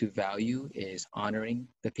value is honoring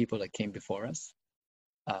the people that came before us.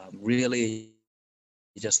 Really,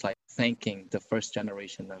 just like thanking the first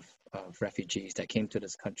generation of refugees that came to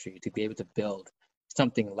this country to be able to build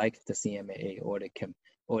something like the CMAA or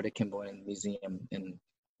the Cambodian Museum in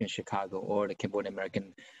Chicago, or the Cambodian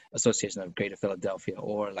American Association of Greater Philadelphia,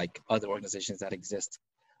 or like other organizations that exist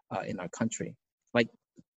in our country. Like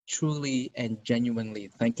truly and genuinely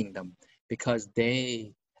thanking them, because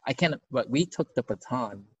I can't, but we took the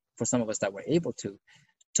baton, for some of us that were able to,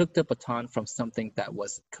 took the baton from something that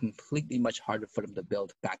was completely much harder for them to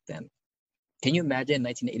build back then. Can you imagine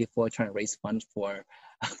 1984 trying to raise funds for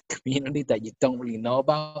a community that you don't really know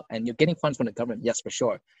about, and you're getting funds from the government? Yes, for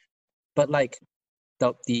sure. But like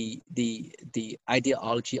the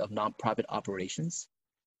ideology of nonprofit operations,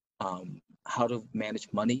 how to manage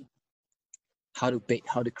money, how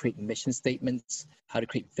to create mission statements, how to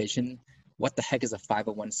create vision, what the heck is a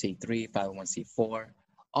 501c3, 501c4,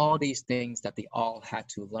 all these things that they all had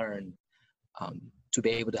to learn to be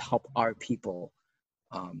able to help our people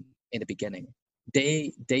in the beginning.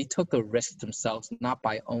 They took a risk themselves, not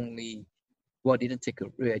by only, well, they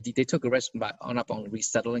took a risk by not only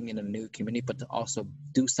resettling in a new community, but to also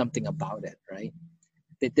do something about it, right?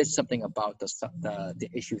 They did something about the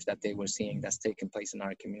issues that they were seeing that's taking place in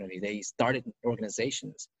our community. They started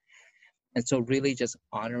organizations. And so really just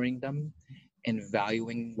honoring them and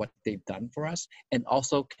valuing what they've done for us, and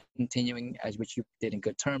also continuing, as which you did in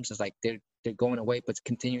good terms, is like they're going away, but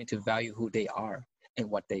continuing to value who they are and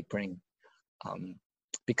what they bring. Um,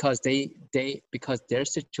 because because their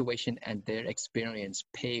situation and their experience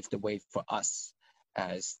paved the way for us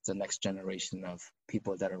as the next generation of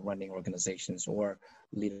people that are running organizations or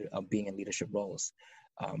being in leadership roles.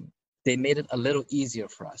 Um, they made it a little easier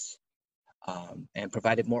for us, and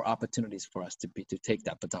provided more opportunities for us to take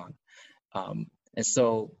that baton. And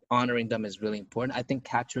so honoring them is really important. I think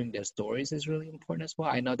capturing their stories is really important as well.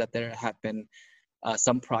 I know that there have been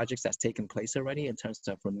some projects that's taken place already in terms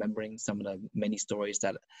of remembering some of the many stories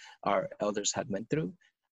that our elders had went through.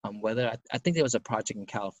 I think there was a project in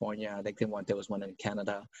California. I think there was one in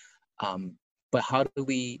Canada. But how do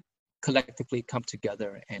we collectively come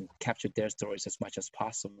together and capture their stories as much as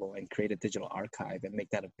possible and create a digital archive and make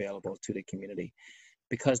that available to the community?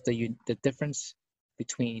 Because the difference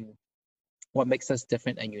between what makes us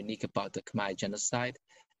different and unique about the Khmer genocide,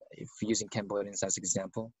 if using Cambodians as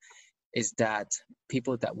example, is that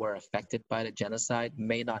people that were affected by the genocide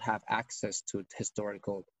may not have access to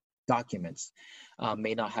historical documents,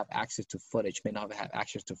 may not have access to footage, may not have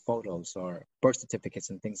access to photos or birth certificates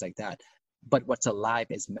and things like that. But what's alive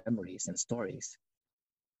is memories and stories.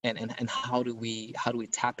 And how do we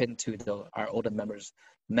tap into our older members'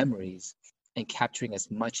 memories and capturing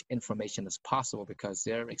as much information as possible, because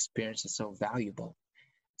their experience is so valuable.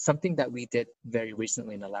 Something that we did very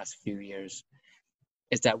recently in the last few years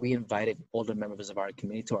is that we invited older members of our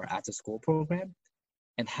community to our after school program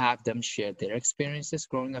and have them share their experiences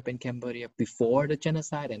growing up in Cambodia before the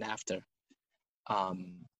genocide and after.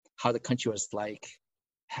 How the country was like,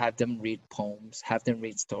 have them read poems, have them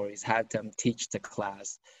read stories, have them teach the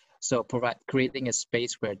class. So creating a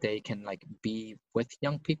space where they can like be with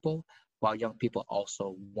young people, while young people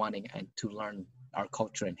also wanting and to learn our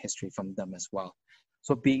culture and history from them as well.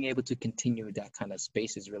 So being able to continue that kind of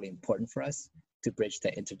space is really important for us to bridge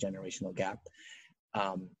the intergenerational gap.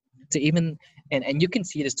 To even and you can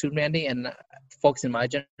see this too, Randy, and folks in my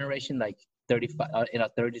generation, like 35, in our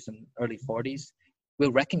 30s and early 40s,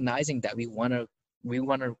 we're recognizing that we want to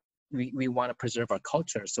preserve our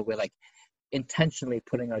culture. So we're like intentionally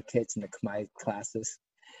putting our kids in the Khmer classes,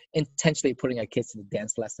 intentionally putting our kids in the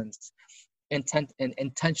dance lessons,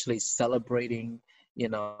 intentionally celebrating you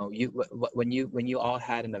know, when you all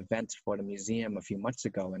had an event for the museum a few months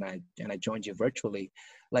ago, and I joined you virtually,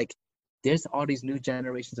 like there's all these new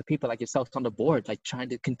generations of people like yourself on the board, like trying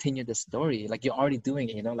to continue the story. Like you're already doing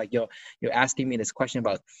it, you know, like you're asking me this question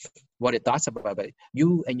about what your thoughts about it.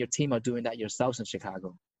 You and your team are doing that yourselves in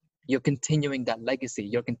Chicago. You're continuing that legacy.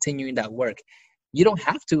 You're continuing that work. You don't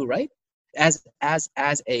have to, right? As a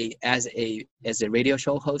radio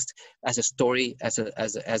show host, as a story, as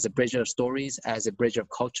a bridger of stories, as a bridger of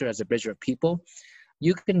culture, as a bridger of people,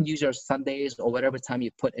 you can use your Sundays or whatever time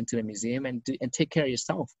you put into the museum and take care of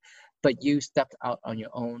yourself. But you stepped out on your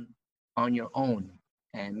own,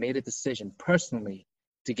 and made a decision personally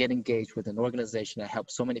to get engaged with an organization that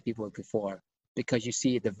helped so many people before, because you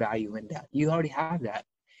see the value in that. You already have that.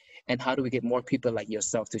 And how do we get more people like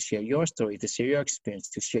yourself to share your story, to share your experience,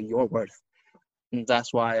 to share your worth? And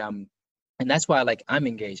that's why like I'm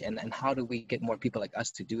engaged. And how do we get more people like us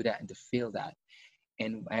to do that and to feel that?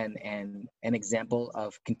 And an example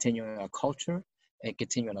of continuing our culture and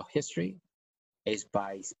continuing our history is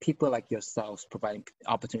by people like yourselves providing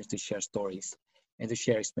opportunities to share stories and to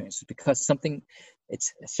share experiences, because something,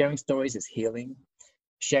 it's sharing stories is healing.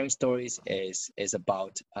 Sharing stories is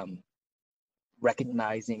about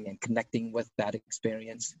recognizing and connecting with that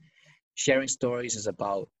experience. Sharing stories is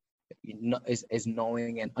about, is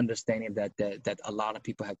knowing and understanding that a lot of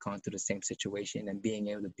people have gone through the same situation, and being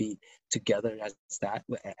able to be together as that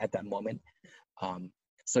at that moment. um,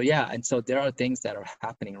 so yeah, and so there are things that are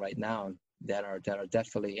happening right now that are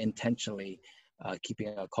definitely intentionally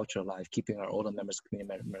keeping our culture alive, keeping our older members,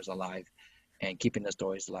 community members alive, and keeping the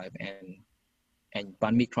stories alive. And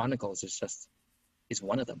Banh Mi Chronicles is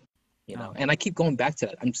one of them, you know. Oh, And I keep going back to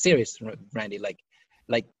that. I'm serious, Randy. Like,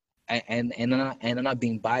 and I'm not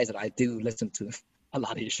being biased. I do listen to a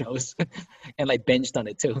lot of your shows, and like binged on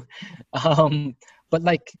it too. Um, but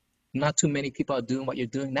like, not too many people are doing what you're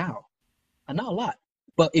doing now. Not a lot.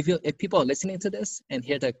 But if people are listening to this and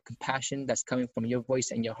hear the compassion that's coming from your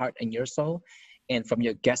voice and your heart and your soul, and from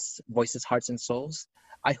your guests' voices, hearts, and souls,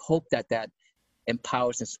 I hope that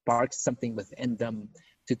empowers and sparks something within them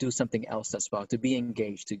to do something else as well, to be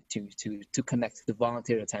engaged, to connect, to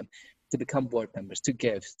volunteer their time, to become board members, to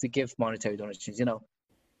give monetary donations. You know,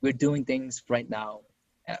 we're doing things right now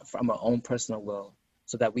from our own personal will,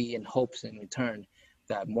 so that we, in hopes in return,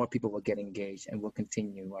 that more people will get engaged and will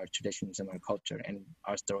continue our traditions and our culture and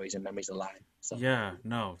our stories and memories alive. So yeah,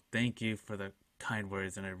 no, thank you for the kind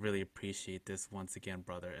words, and I really appreciate this once again,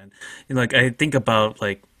 brother. And you know, like I think about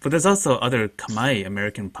like, but there's also other Khmer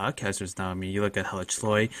American podcasters now. I mean, you look at Hela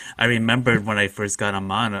Chloe. I remembered when I first got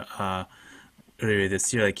him on earlier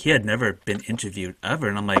this year, like he had never been interviewed ever,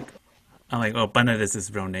 and I'm like, oh, Bannet is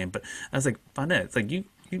his real name, but I was like, Bannet, it's like you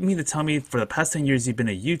mean to tell me for the past 10 years you've been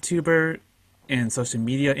a YouTuber and social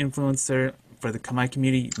media influencer for the Khmer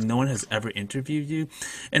community, no one has ever interviewed you?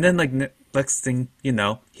 And then like next thing you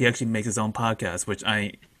know, he actually makes his own podcast, which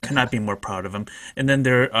I cannot be more proud of him. And then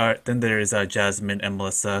there's Jasmine and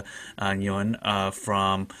Melissa Nguyen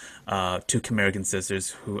from Two American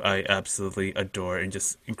Sisters, who I absolutely adore and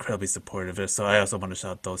just incredibly supportive of. So I also want to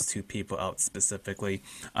shout those two people out specifically.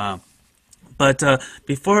 But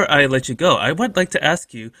before I let you go, I would like to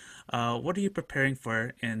ask you, what are you preparing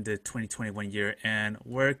for in the 2021 year, and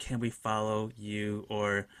where can we follow you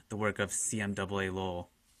or the work of CMAA Lowell?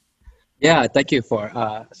 yeah, thank you for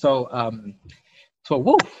so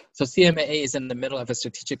woo. So CMAA is in the middle of a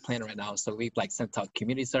strategic plan right now. So we've like sent out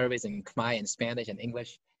community surveys in Khmer and Spanish and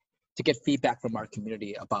English to get feedback from our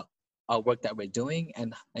community about our work that we're doing,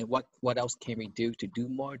 and what else can we do to do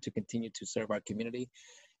more to continue to serve our community.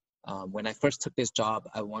 When I first took this job,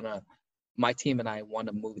 my team and I want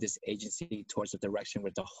to move this agency towards a direction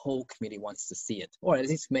where the whole community wants to see it, or at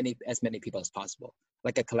least as many people as possible,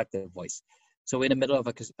 like a collective voice. So we're in the middle of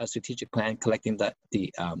a strategic plan, collecting the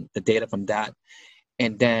data from that,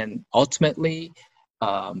 and then ultimately,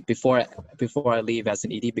 before I leave as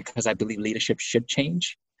an ED, because I believe leadership should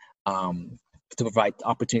change, to provide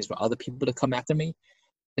opportunities for other people to come after me,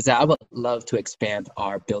 is that I would love to expand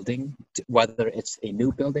our building, whether it's a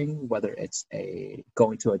new building, whether it's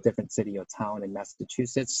going to a different city or town in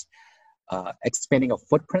Massachusetts, expanding a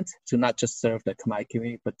footprint to not just serve the Khmer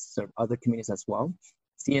community, but to serve other communities as well.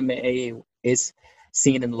 CMAA is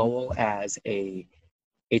seen in Lowell as a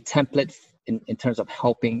template in terms of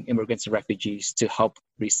helping immigrants and refugees to help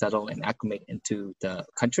resettle and acclimate into the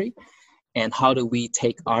country. And how do we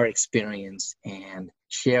take our experience and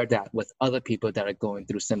share that with other people that are going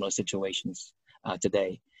through similar situations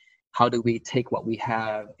today? How do we take what we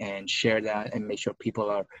have and share that and make sure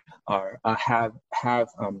people are have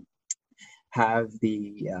have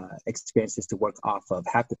the experiences to work off of,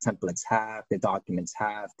 have the templates, have the documents,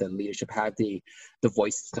 have the leadership, have the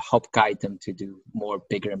voices to help guide them to do more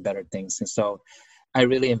bigger and better things. And so I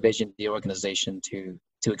really envision the organization to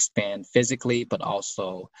expand physically, but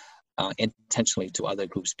also intentionally to other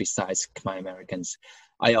groups besides Khmer Americans.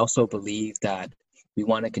 I also believe that we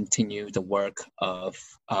want to continue the work of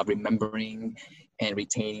remembering and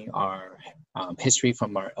retaining our history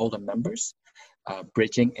from our older members,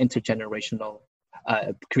 bridging intergenerational,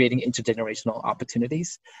 creating intergenerational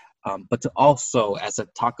opportunities, but to also, as I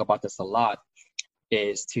talk about this a lot,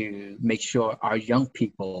 is to make sure our young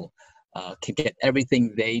people can get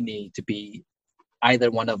everything they need to be either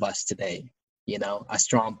one of us today. You know, a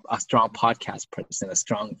strong podcast person, a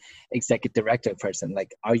strong executive director person.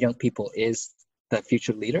 Like, our young people is the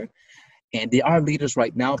future leader, and they are leaders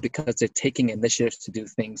right now because they're taking initiatives to do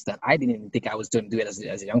things that I didn't even think I was doing do it as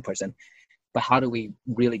a young person. But how do we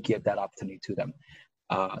really give that opportunity to them?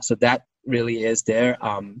 So that really is there.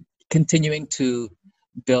 Continuing to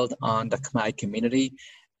build on the Khmer community.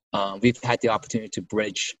 We've had the opportunity to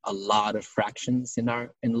bridge a lot of fractions in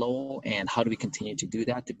Lowell, and how do we continue to do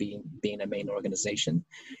that to being a main organization,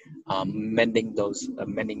 mending those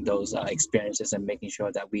experiences and making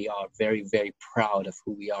sure that we are very, very proud of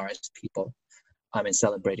who we are as people, and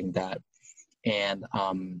celebrating that. And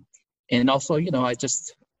also, you know,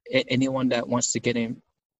 anyone that wants to get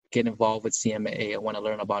involved with CMAA, I want to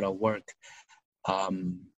learn about our work.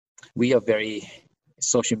 We are very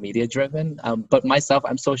social media driven, but myself,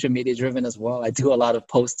 I'm social media driven as well. I do a lot of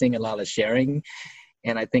posting, a lot of sharing,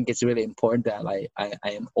 and I think it's really important that I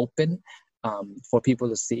am open for people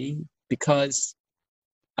to see, because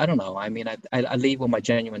I don't know. I mean, I lead with my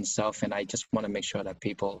genuine self, and I just want to make sure that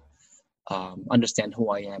people understand who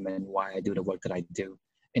I am and why I do the work that I do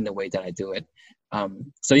in the way that I do it.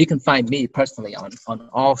 So you can find me personally on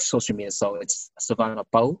all social media. So it's Sovanna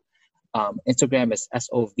Pouv. Instagram is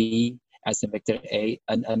SOV as in Victor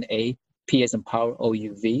an A, P as in power,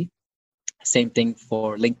 OUV. Same thing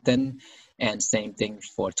for LinkedIn, and same thing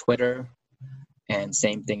for Twitter, and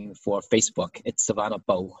same thing for Facebook. It's Sovanna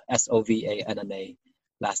Pouv, SOVANNA.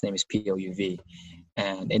 Last name is POUV.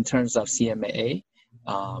 And in terms of CMAA,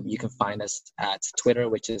 you can find us at Twitter,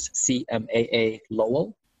 which is CMAA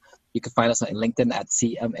Lowell. You can find us on LinkedIn at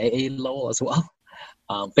CMAA Lowell as well.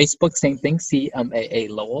 Facebook, same thing,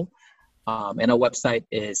 CMAA Lowell. And our website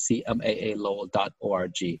is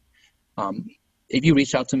cmaalowell.org. If you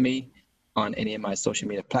reach out to me on any of my social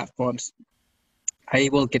media platforms, I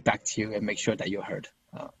will get back to you and make sure that you're heard.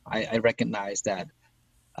 I recognize that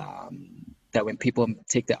that when people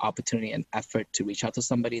take the opportunity and effort to reach out to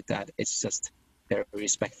somebody, that it's just very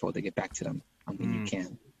respectful to get back to them when you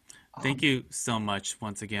can. Thank you so much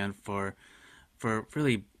once again for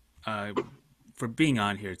really for being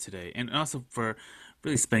on here today, and also for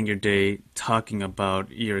really spending your day talking about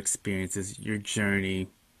your experiences, your journey,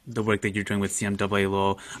 the work that you're doing with CMAA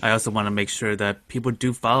Lowell. I also want to make sure that people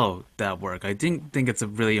do follow that work. I think it's a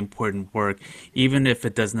really important work, even if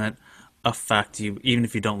it does not affect you, even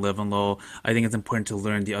if you don't live in Lowell. I think it's important to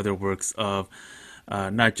learn the other works of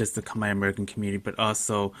not just the Khmer American community, but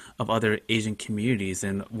also of other Asian communities,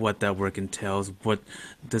 and what that work entails. What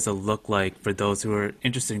does it look like for those who are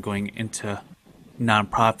interested in going into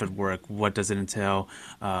nonprofit work? What does it entail?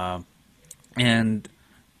 But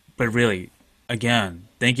really, again,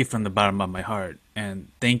 thank you from the bottom of my heart, and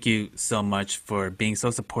thank you so much for being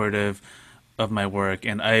so supportive of my work.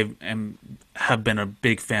 And I have been a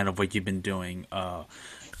big fan of what you've been doing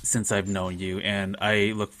since I've known you, and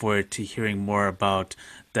I look forward to hearing more about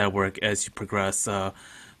that work as you progress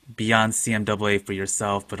beyond CMAA for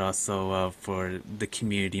yourself, but also for the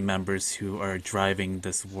community members who are driving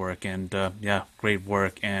this work. And yeah, great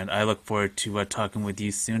work, and I look forward to talking with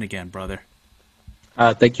you soon again, brother.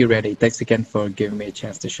 Thank you, Reddy. Thanks again for giving me a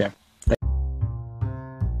chance to share.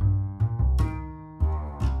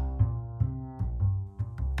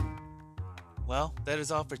 Well, that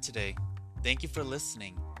is all for today. Thank you for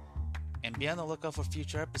listening, and be on the lookout for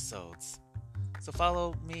future episodes. So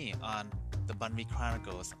follow me on the Banh Mi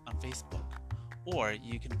Chronicles on Facebook, or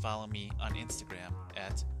you can follow me on Instagram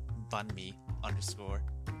at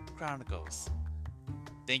BanhMi_Chronicles.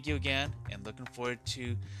 Thank you again, and looking forward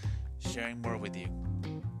to sharing more with you.